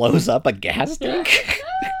like blows up a gas tank.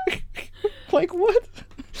 Like what?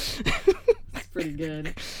 It's pretty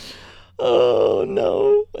good. Oh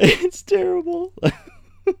no, it's terrible.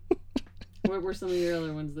 What were some of your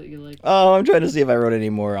other ones that you liked? Oh, I'm trying to see if I wrote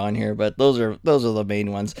any more on here, but those are the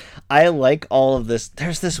main ones. I like all of this.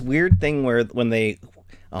 There's this weird thing where when they,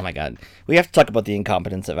 oh my god, we have to talk about the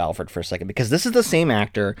incompetence of Alfred for a second, because this is the same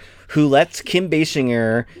actor who lets Kim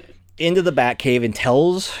Basinger into the Batcave and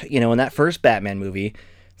tells, in that first Batman movie,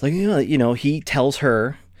 it's like, he tells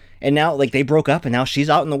her. And now, like, they broke up, and now she's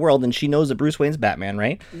out in the world, and she knows that Bruce Wayne's Batman,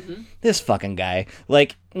 right? This fucking guy.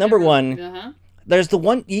 Like, number one, there's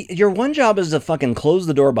your one job is to fucking close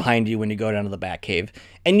the door behind you when you go down to the Batcave.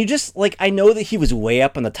 And you just, like, I know that he was way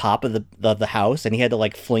up on the top of the house, and he had to,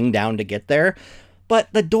 like, fling down to get there. But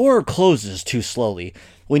the door closes too slowly.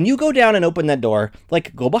 When you go down and open that door,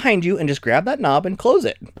 like, go behind you and just grab that knob and close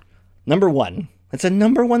it. Number one. That's a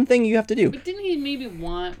number one thing you have to do. But didn't he maybe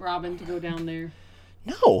want Robin to go down there?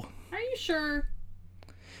 No. Are you sure?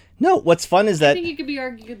 No, what's fun is that... I think it could be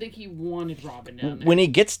argued that he wanted Robin down there. When he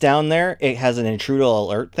gets down there, it has an intruder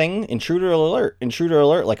alert thing. Intruder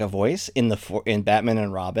alert, like a voice in Batman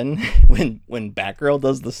and Robin when Batgirl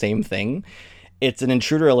does the same thing. it's an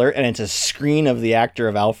intruder alert, and it's a screen of the actor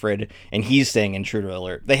of Alfred, and he's saying intruder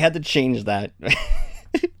alert. They had to change that.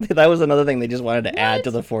 That was another thing they just wanted to add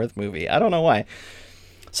to the fourth movie. I don't know why.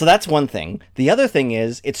 So that's one thing. The other thing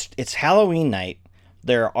is, it's Halloween night.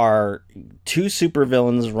 There are 2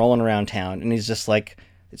 supervillains rolling around town, and he's just like,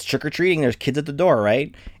 it's trick-or-treating. There's kids at the door,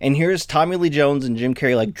 right? And here's Tommy Lee Jones and Jim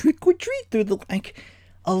Carrey like, trick-or-treat through the... Like,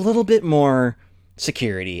 a little bit more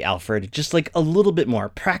security, Alfred. Just like a little bit more.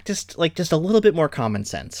 Practiced, like just a little bit more common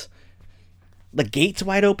sense. The gate's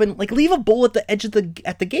wide open. Like, leave a bowl at the edge of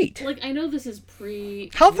at the gate. Like, I know this is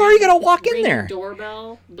How far are you gonna walk in there?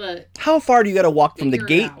 Doorbell, but how far do you gotta walk from the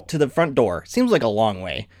gate to the front door? Seems like a long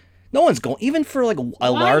way. No one's going, even for like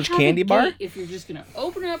a large candy bar. If you're just gonna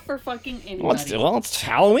open it up for fucking anybody. Well, it's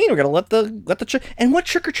Halloween. We're gonna let the and what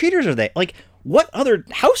trick or treaters are they? Like, what other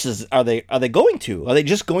houses are they going to? Are they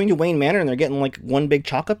just going to Wayne Manor and they're getting like one big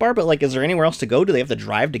chocolate bar? But like, is there anywhere else to go? Do they have to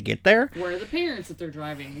drive to get there? Where are the parents if they're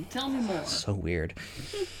driving? Tell me more. So weird.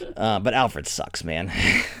 But Alfred sucks, man.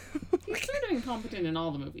 He's sort of incompetent in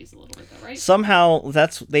all the movies a little bit, though, right? Somehow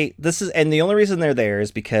and the only reason they're there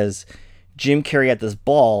is because Jim Carrey at this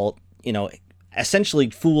ball, essentially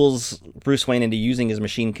fools Bruce Wayne into using his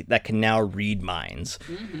machine that can now read minds.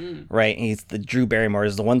 Mm-hmm. Right? He's the Drew Barrymore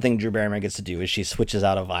is the one thing Drew Barrymore gets to do is she switches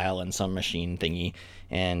out a vial in some machine thingy.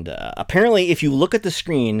 And apparently, if you look at the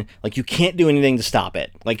screen, like, you can't do anything to stop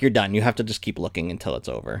it. Like, you're done. You have to just keep looking until it's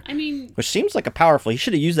over. I mean, which seems like he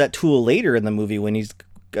should have used that tool later in the movie when he's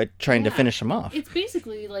trying to finish him off. It's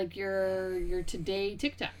basically like your today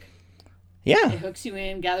TikTok. Yeah. It hooks you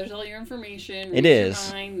in, gathers all your information, it is.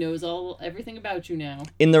 Your mind, knows everything about you now.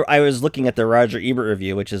 I was looking at the Roger Ebert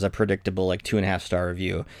review, which is a predictable 2.5-star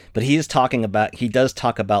review, but he does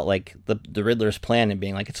talk about like the Riddler's plan and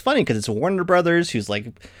being like, it's funny because it's Warner Brothers, who's like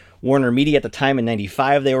Warner Media at the time in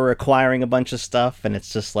 '95. They were acquiring a bunch of stuff, and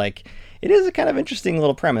it's just like, it is a kind of interesting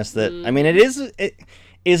little premise that I mean, is it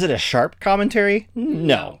a sharp commentary?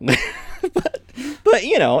 No. but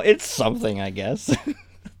it's something, I guess.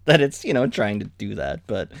 That it's, trying to do that.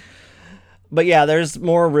 But yeah, there's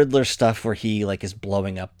more Riddler stuff where he, is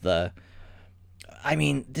blowing up there's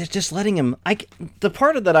just letting him... the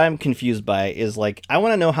part of that I'm confused by is, I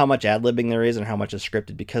want to know how much ad-libbing there is and how much is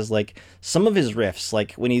scripted, because, some of his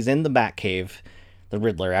riffs, when he's in the Batcave, the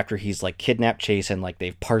Riddler, after he's, kidnapped Chase and,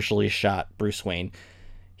 they've partially shot Bruce Wayne,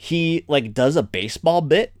 he, does a baseball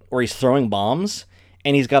bit where he's throwing bombs,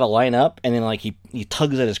 and he's got to line up, and then he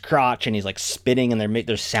tugs at his crotch, and he's spitting, and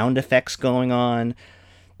there's sound effects going on.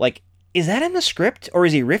 Is that in the script, or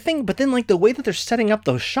is he riffing? But then the way that they're setting up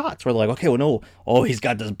those shots, where they're okay, well, no, he's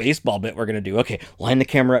got this baseball bit we're gonna do. Okay, line the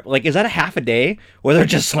camera up. Is that a half a day where they're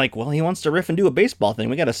just well, he wants to riff and do a baseball thing.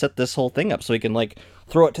 We got to set this whole thing up so he can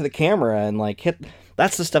throw it to the camera and hit.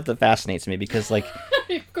 That's the stuff that fascinates me, because of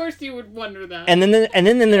course you would wonder that. And then they're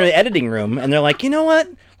in the editing room and they're you know what?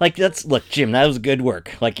 Look, Jim, that was good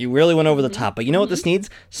work. You really went over the top. But you know what this needs?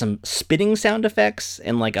 Some spitting sound effects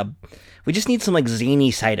and we just need some zany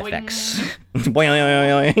side effects.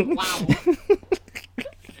 Boing. Wow.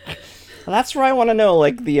 That's where I want to know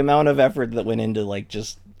the amount of effort that went into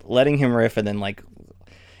just letting him riff and then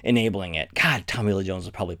enabling it. God, Tommy Lee Jones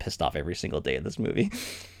was probably pissed off every single day of this movie.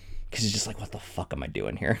 Because he's just what the fuck am I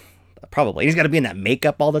doing here? Probably. He's got to be in that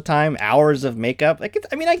makeup all the time. Hours of makeup. I get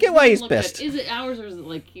why he's pissed. Is it hours, or is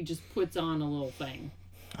it he just puts on a little thing?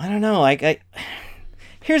 I don't know.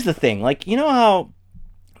 Here's the thing. You know how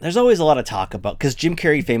there's always a lot of talk about... Because Jim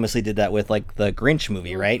Carrey famously did that with, the Grinch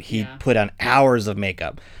movie, right? He put on hours of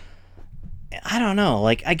makeup. I don't know.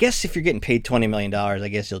 I guess if you're getting paid $20 million, I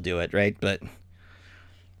guess you'll do it, right? But...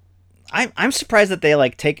 I'm surprised that they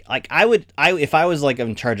take if I was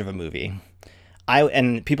in charge of a movie,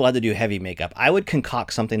 and people had to do heavy makeup, I would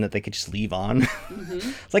concoct something that they could just leave on.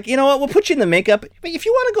 Mm-hmm. It's you know what, we'll put you in the makeup, but if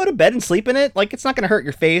you want to go to bed and sleep in it, it's not going to hurt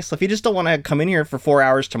your face. If you just don't want to come in here for 4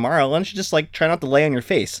 hours tomorrow, why don't you just try not to lay on your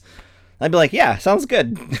face? I'd be yeah, sounds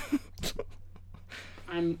good.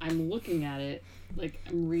 I'm looking at it,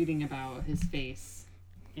 I'm reading about his face.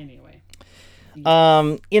 Anyway.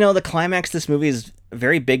 The climax of this movie is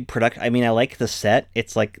very big production. I like the set.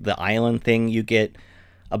 It's the island thing. You get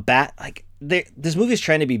a bat. This movie is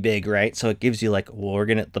trying to be big, right? So it gives you the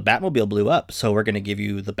Batmobile blew up, so we're gonna give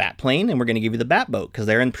you the bat plane and we're gonna give you the bat boat because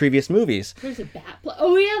they're in previous movies. There's a bat plane.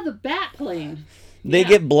 Oh yeah, the bat plane. They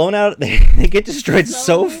get blown out. They get destroyed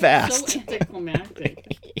so fast. So anticlimactic.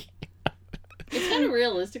 It's kind of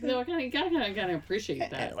realistic, though. You gotta appreciate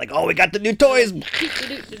that. We got the new toys. Boom!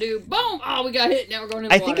 Oh, we got hit. Now we're going in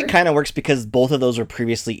the water. I think it kind of works because both of those were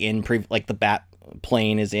previously in the bat.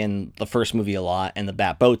 plane is in the first movie a lot, and the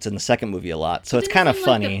Bat boat's in the second movie a lot. So it's kind of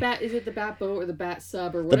funny. Is it the Bat boat or the Bat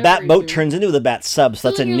sub or The whatever? Bat boat turns into the Bat sub, so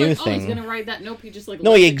that's a new thing. Oh, he's gonna ride that. Nope, he just like.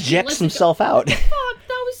 No, he ejects himself out. Fuck,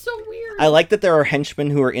 that was so weird. I like that there are henchmen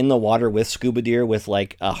who are in the water with scuba gear with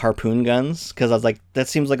like harpoon guns, because I was like, that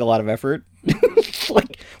seems like a lot of effort.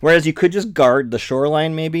 Like, whereas you could just guard the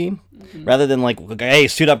shoreline maybe, rather than like, hey,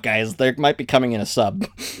 suit up, guys, they might be coming in a sub.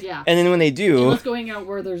 Yeah. And then when they do, let's going out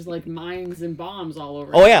where there's like mines and bombs all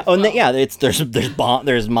over. Oh yeah,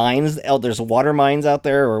 there's mines. There's water mines out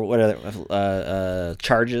there, or what are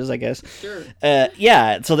charges, I guess. Sure.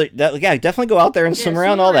 Yeah. So definitely go out there and swim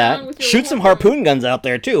around all that. Shoot some harpoon guns out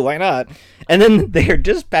there too. Why not? And then they're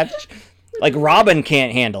dispatched. Like Robin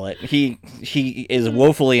can't handle it. He is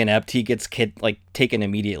woefully inept. He gets taken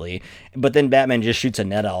immediately. But then Batman just shoots a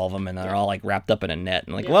net at all of them, and they're all like wrapped up in a net.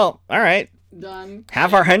 And well, all right. Done.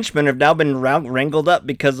 Half our henchmen have now been wrangled up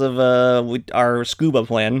because of our scuba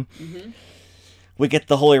plan. Mm-hmm. We get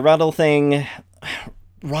the Holy Rattle thing.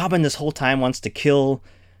 Robin this whole time wants to kill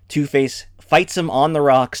Two-Face, fights him on the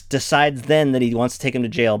rocks, decides then that he wants to take him to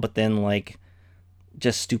jail, but then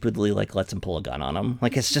just stupidly lets him pull a gun on him.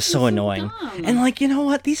 It's just so annoying. Dumb. And you know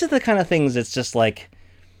what? These are the kind of things it's just I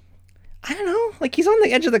don't know. He's on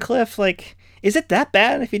the edge of the cliff. Is it that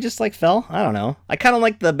bad if he just fell? I don't know. I kind of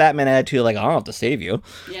like the Batman attitude. I don't have to save you.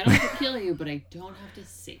 Yeah, I don't have to kill you, but I don't have to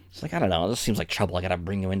save you. It's I don't know. This seems like trouble. I gotta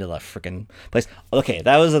bring you into the freaking place. Okay,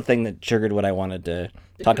 that was the thing that triggered what I wanted to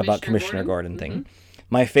talk about. Commissioner Gordon thing. Mm-hmm.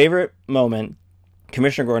 My favorite moment,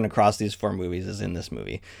 Commissioner Gordon across these 4 movies, is in this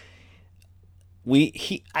movie.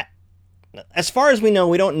 As far as we know,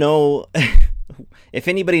 we don't know if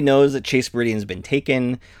anybody knows that Chase Meridian's been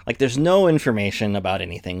taken. There's no information about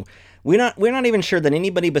anything. We're not even sure that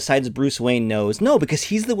anybody besides Bruce Wayne knows. No, because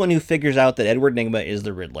he's the one who figures out that Edward Nygma is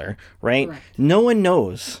the Riddler, right? Correct. No one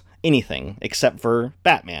knows anything except for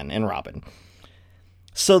Batman and Robin.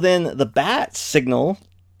 So then the bat signal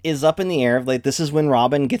is up in the air. This is when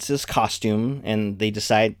Robin gets his costume, and they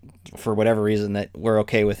decide for whatever reason that we're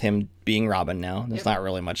okay with him being Robin now. There's not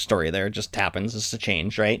really much story there. It just happens. It's a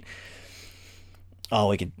change, right? Oh,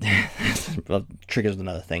 we could... triggers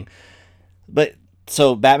another thing. But,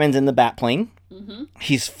 so Batman's in the bat plane. Mm-hmm.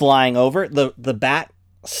 He's flying over. The bat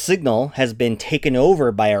signal has been taken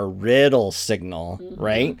over by a riddle signal,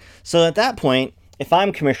 right? So at that point, if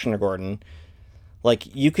I'm Commissioner Gordon,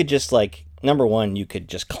 you could just, number one, you could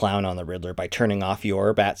just clown on the Riddler by turning off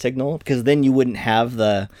your bat signal, because then you wouldn't have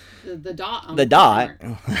the dot. On the dot.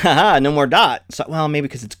 No more dot. So, well, maybe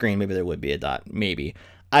because it's green, maybe there would be a dot. Maybe.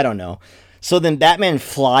 I don't know. So then Batman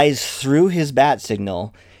flies through his bat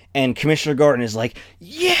signal, and Commissioner Gordon is like,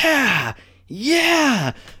 yeah,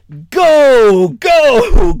 go,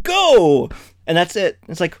 go, go. And that's it.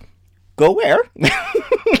 It's go where?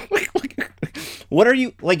 What are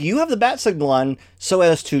you, you have the bat signal on so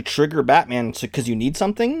as to trigger Batman because you need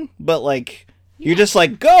something, but you're just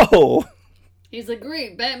go. He's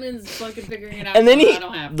great, Batman's fucking figuring it out. And then I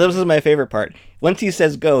don't have to. This is my favorite part. Once he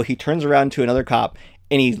says go, he turns around to another cop,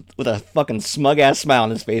 and he, with a fucking smug ass smile on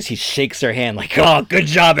his face, he shakes their hand oh, good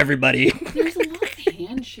job, everybody. There's a lot of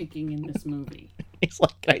handshaking in this movie. He's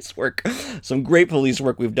nice work. Some great police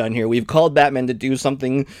work we've done here. We've called Batman to do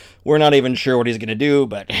something. We're not even sure what he's going to do,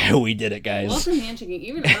 but we did it, guys. Lots of handshaking.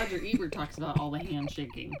 Even Roger Ebert talks about all the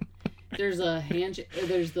handshaking. There's a handshake.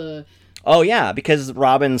 There's the... Oh, yeah, because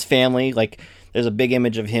Robin's family, there's a big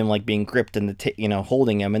image of him, being gripped and,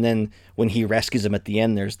 holding him. And then when he rescues him at the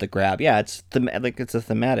end, there's the grab. Yeah, it's it's a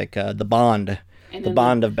thematic, the bond. And the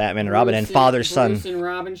bond of Batman and Robin and father-son. Bruce and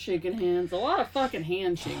Robin shaking hands. A lot of fucking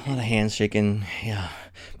handshaking. A lot of handshaking, yeah.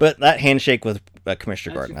 But that handshake with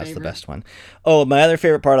Commissioner Gordon, that's the best one. Oh, my other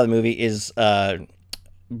favorite part of the movie is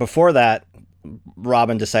before that,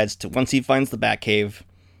 Robin decides to, once he finds the Batcave,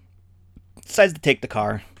 decides to take the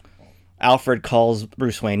car. Alfred calls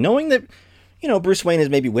Bruce Wayne, knowing that, Bruce Wayne is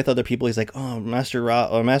maybe with other people. He's oh,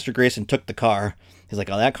 Master Grayson took the car. He's oh,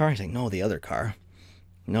 that car? He's no, the other car.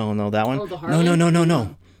 No, that one? Oh, the Harley?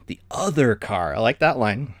 No. The other car. I like that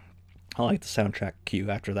line. I like the soundtrack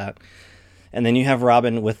cue after that. And then you have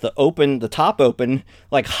Robin with the top open,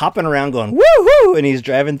 hopping around going, woo-hoo! And he's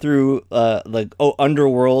driving through the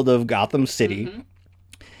underworld of Gotham City. Mm-hmm.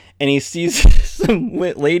 And he sees some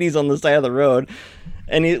ladies on the side of the road.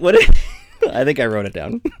 And I think I wrote it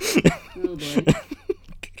down. Oh, boy.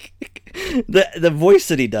 The voice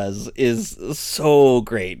that he does is so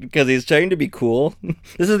great because he's trying to be cool.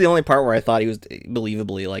 This is the only part where I thought he was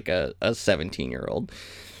believably a 17-year-old.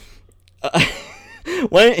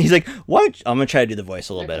 He's why don't you, I'm gonna try to do the voice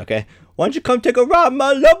a little bit, okay? Why don't you come take a ride in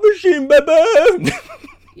my love machine, baby?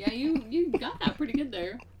 Yeah, you got that pretty good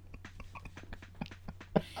there.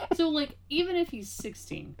 So, like, even if he's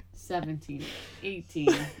 16, 17,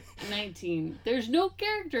 18, 19, there's no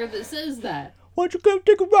character that says that. Why don't you come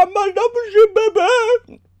take a ride my membership,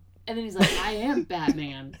 baby? And then he's like, I am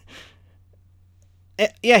Batman.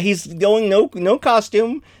 Yeah, he's going no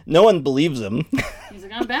costume. No one believes him. He's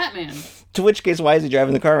like, I'm Batman. To which case, why is he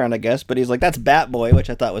driving the car around, I guess? But he's like, that's Batboy, which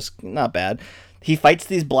I thought was not bad. He fights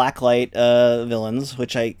these blacklight villains,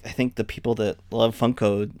 which I think the people that love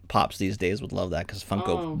Funko Pops these days would love that, because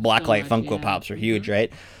blacklight so much, Funko Pops are huge,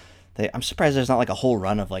 right? I'm surprised there's not like a whole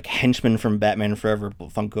run of like henchmen from Batman Forever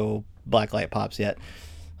Funko blacklight Pops yet.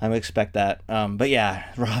 I would expect that. But yeah,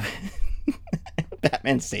 Robin,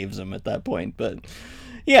 Batman saves him at that point. But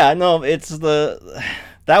yeah, no, that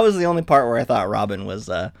was the only part where I thought Robin was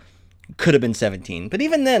could have been 17. But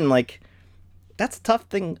even then, like, that's a tough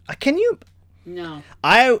thing. Can you? No.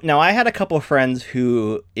 I had a couple of friends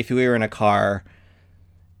who, if we were in a car,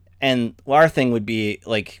 and our thing would be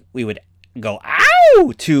like we would go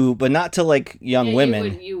ow to, but not to like young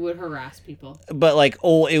women. You would harass people. But like it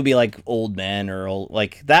would be like old men or old,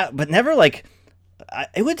 like that, but never like.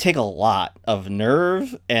 It would take a lot of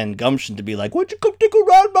nerve and gumption to be like, "Would you come take a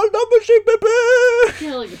ride my membership, baby?"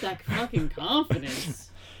 Yeah, like that fucking confidence.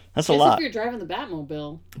 That's a lot. If you're driving the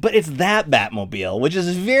Batmobile. But it's that Batmobile, which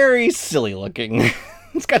is very silly looking.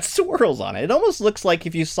 It's got swirls on it. It almost looks like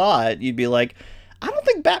if you saw it, you'd be like, I don't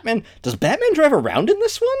think Batman... Does Batman drive around in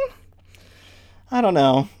this one? I don't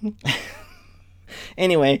know.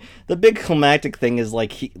 Anyway, the big climactic thing is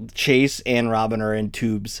like Chase and Robin are in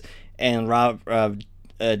tubes, and Batman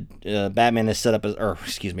is set up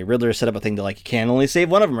Riddler is set up a thing to like, you can only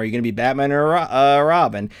save one of them. Are you going to be Batman or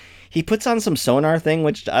Robin? He puts on some sonar thing,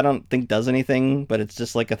 which I don't think does anything, but it's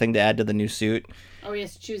just like a thing to add to the new suit. Oh, he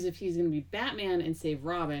has to choose if he's going to be Batman and save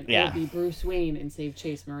Robin, yeah, or be Bruce Wayne and save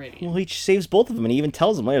Chase Meridian. Well, he saves both of them, and he even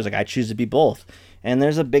tells them later, he's like, I choose to be both. And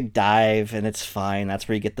there's a big dive, and it's fine. That's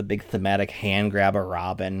where you get the big thematic hand grab of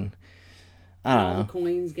Robin. I don't know. All the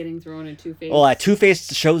coins getting thrown at Two-Face. Well,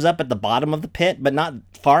 Two-Face shows up at the bottom of the pit, but not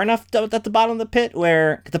far enough at the bottom of the pit,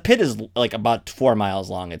 where the pit is like about 4 miles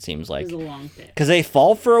long, it seems like. It's a long pit. Because they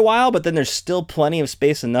fall for a while, but then there's still plenty of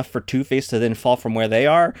space enough for Two-Face to then fall from where they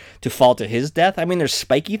are to fall to his death. I mean, there's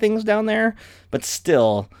spiky things down there, but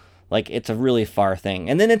still, like, it's a really far thing.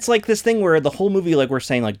 And then it's like this thing where the whole movie, like, we're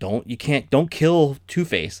saying, like, don't kill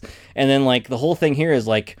Two-Face. And then, like, the whole thing here is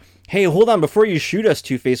like, hey, hold on, before you shoot us,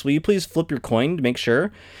 Two-Face, will you please flip your coin to make sure?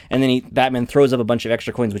 And then Batman throws up a bunch of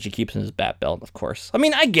extra coins, which he keeps in his bat belt, of course. I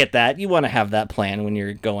mean, I get that. You want to have that plan when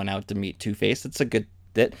you're going out to meet Two-Face. It's a good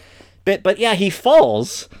bit. But yeah, he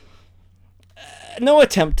falls. No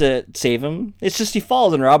attempt to save him. It's just he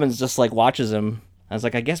falls, and Robin's just like watches him. I was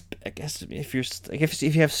like, I guess if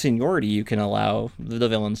you have seniority, you can allow the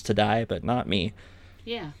villains to die, but not me.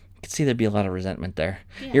 Yeah. I could see there'd be a lot of resentment there.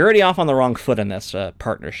 Yeah. You're already off on the wrong foot in this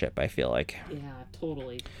partnership, I feel like. Yeah,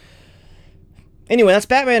 totally. Anyway, that's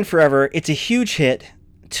Batman Forever. It's a huge hit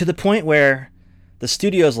to the point where the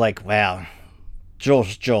studio's like, wow,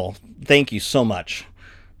 Joel, thank you so much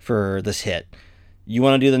for this hit. You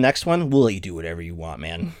want to do the next one? We'll let you do whatever you want,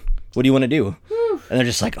 man. What do you want to do? Whew. And they're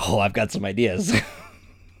just like, oh, I've got some ideas.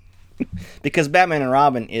 Because Batman and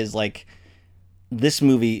Robin is like this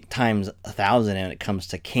movie times 1,000 when it comes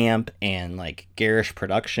to camp and like garish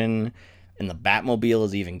production, and the Batmobile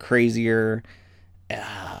is even crazier.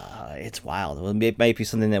 It's wild. It might be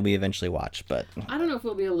something that we eventually watch, but I don't know if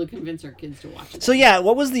we'll be able to convince our kids to watch it. So yeah,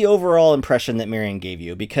 what was the overall impression that Marion gave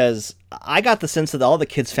you? Because I got the sense that all the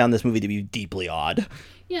kids found this movie to be deeply odd.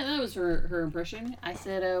 Yeah, that was her impression. I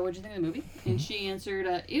said, what'd you think of the movie? And she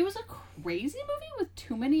answered, it was a crazy movie with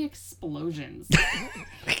too many explosions.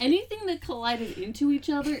 Anything that collided into each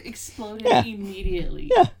other exploded immediately.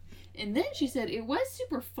 Yeah. And then she said, it was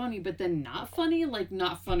super funny, but then not funny, like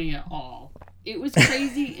not funny at all. It was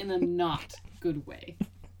crazy in a not good way.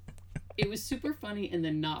 It was super funny and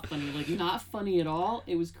then not funny. Like, not funny at all.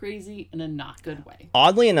 It was crazy in a not good way.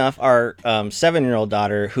 Oddly enough, our 7-year-old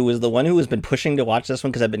daughter, who was the one who has been pushing to watch this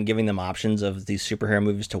one because I've been giving them options of these superhero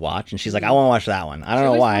movies to watch, and she's like, I want to watch that one. I don't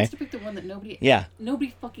know why. She wants to pick the one that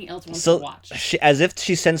nobody fucking else wants to watch. As if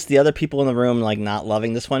she sensed the other people in the room, like, not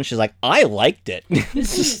loving this one, she's like, I liked it.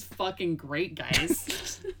 This is fucking great, guys.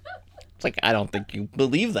 It's like, I don't think you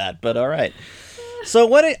believe that, but all right. So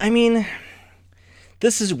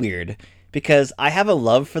this is weird because I have a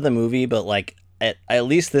love for the movie, but like at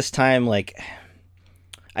least this time, like,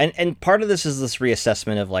 and part of this is this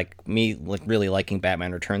reassessment of like me like really liking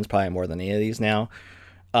Batman Returns probably more than any of these now,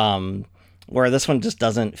 where this one just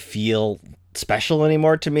doesn't feel special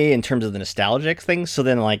anymore to me in terms of the nostalgic thing. So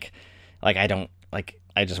then like I don't like,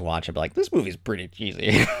 I just watch it, but like, this movie's pretty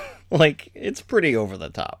cheesy. Like, it's pretty over the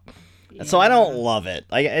top. Yeah. So I don't love it.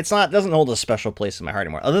 Doesn't hold a special place in my heart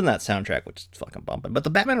anymore, other than that soundtrack, which is fucking bumping. But the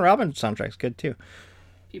Batman and Robin soundtrack's good, too.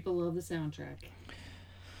 People love the soundtrack.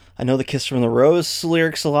 I know the Kiss from the Rose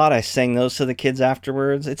lyrics a lot. I sang those to the kids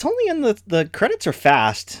afterwards. It's only in the credits are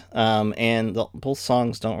fast, and both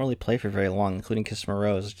songs don't really play for very long, including Kiss from a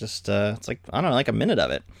Rose. Just, it's like, I don't know, like a minute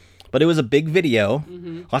of it. But it was a big video.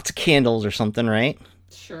 Lots of candles or something, right?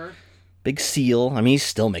 Sure. Big seal. I mean, he's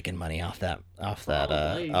still making money off that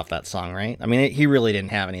song, right? I mean, he really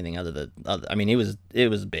didn't have anything other than. I mean, it was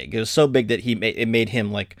big. It was so big that it made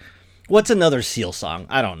him like, what's another Seal song?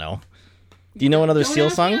 I don't know. Do you know another Seal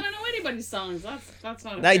song? I don't know anybody's songs. That's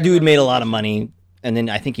not. That dude made a lot of money, and then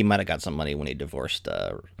I think he might have got some money when he divorced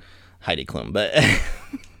Heidi Klum, but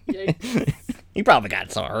he probably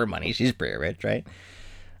got some of her money. She's pretty rich, right?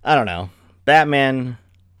 I don't know. Batman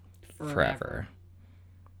Forever.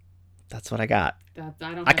 That's what I got.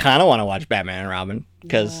 I kind of want to watch Batman and Robin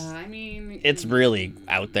because it's really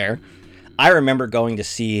out there. I remember going to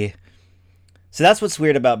see. So that's what's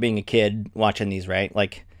weird about being a kid watching these, right?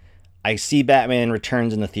 Like, I see Batman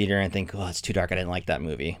Returns in the theater and think, oh, it's too dark. I didn't like that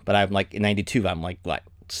movie. But I'm like, in 92, I'm like, what,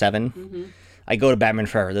 7? Mm-hmm. I go to Batman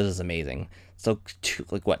Forever. This is amazing. So,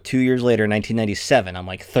 2 years later, 1997, I'm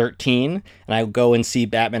like 13, and I go and see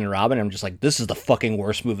Batman and Robin, and I'm just like, this is the fucking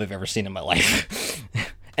worst movie I've ever seen in my life.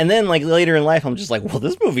 And then, like, later in life, I'm just like, well,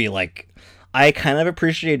 this movie, like, I kind of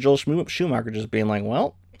appreciate Joel Schumacher just being like,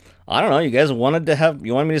 well, I don't know, you wanted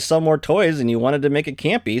me to sell more toys, and you wanted to make it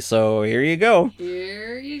campy, so here you go.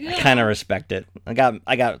 Here you go. I kind of respect it. I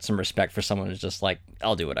got some respect for someone who's just like,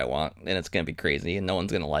 I'll do what I want, and it's going to be crazy, and no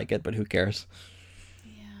one's going to like it, but who cares?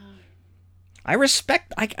 I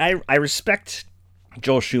respect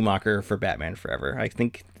Joel Schumacher for Batman Forever. I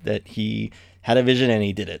think that he had a vision and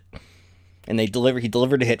he did it. And he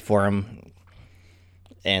delivered a hit for him.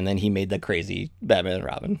 And then he made the crazy Batman and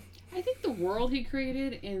Robin. I think the world he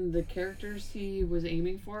created and the characters he was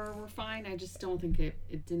aiming for were fine. I just don't think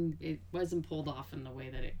it wasn't pulled off in the way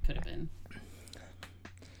that it could have been.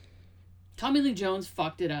 Tommy Lee Jones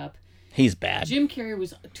fucked it up. He's bad. Jim Carrey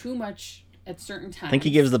was too much at certain times. I think he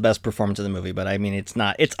gives the best performance of the movie, but I mean, it's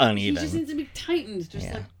uneven. He just needs to be tightened,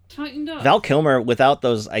 tightened up. Val Kilmer, without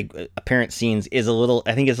those apparent scenes, is a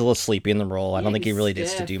little sleepy in the role. I don't think he really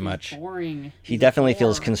gets to do much. Boring. He definitely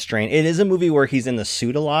feels constrained. It is a movie where he's in the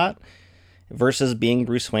suit a lot versus being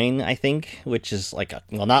Bruce Wayne, I think, which is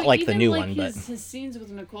not like the new one, but his scenes with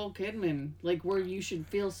Nicole Kidman, like where you should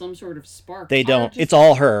feel some sort of spark. They don't. It's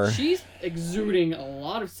all her. She's exuding a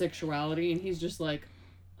lot of sexuality, and he's just like,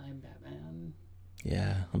 I'm Batman.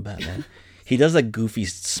 Yeah, I'm Batman. He does a goofy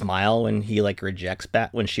smile when he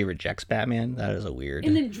when she rejects Batman. That is a weird.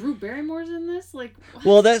 And then Drew Barrymore's in this, like. What?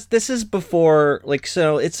 Well, this is before,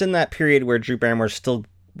 so it's in that period where Drew Barrymore's still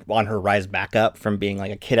on her rise back up from being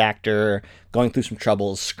like a kid actor, going through some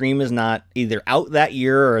troubles. Scream is not either out that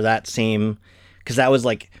year or that same, because that was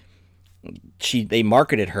like they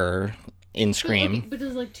marketed her in Scream. But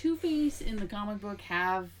does Two-Face in the comic book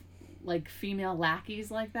have like female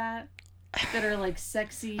lackeys like that? That are like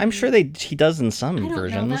sexy. I'm sure he does in some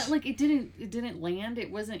versions. I don't know. That, it didn't land. It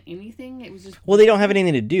wasn't anything. It was just. Well, they don't have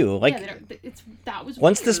anything to do. That was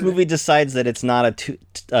once weird. This movie decides that it's not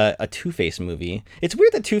a Two-Face movie. It's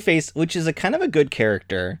weird that Two-Face, which is a kind of a good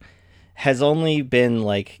character, has only been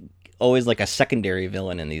always a secondary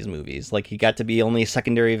villain in these movies. Like, he got to be only a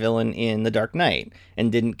secondary villain in The Dark Knight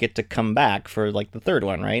and didn't get to come back for the third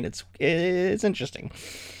one. Right? It's interesting.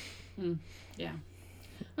 Yeah.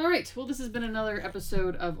 All right. Well, this has been another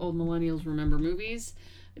episode of Old Millennials Remember Movies.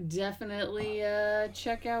 Definitely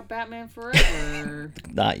check out Batman Forever.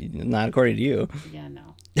 Not according to you. Yeah,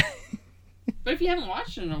 no. But if you haven't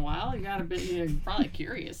watched it in a while, you're probably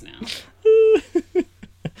curious now.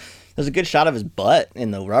 There's a good shot of his butt in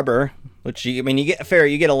the rubber, which you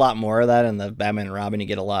get a lot more of that in the Batman and Robin. You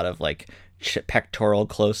get a lot of pectoral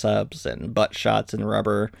close-ups and butt shots in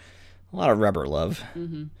rubber. A lot of rubber love.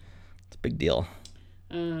 Mm-hmm. It's a big deal.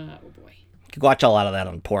 Oh boy. You could watch a lot of that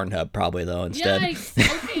on Pornhub probably though instead.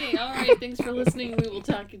 Yikes. Okay, all right. Thanks for listening. We will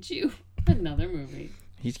talk at you another movie.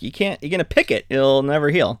 You're gonna pick it. It'll never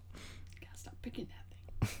heal. Gotta stop picking that.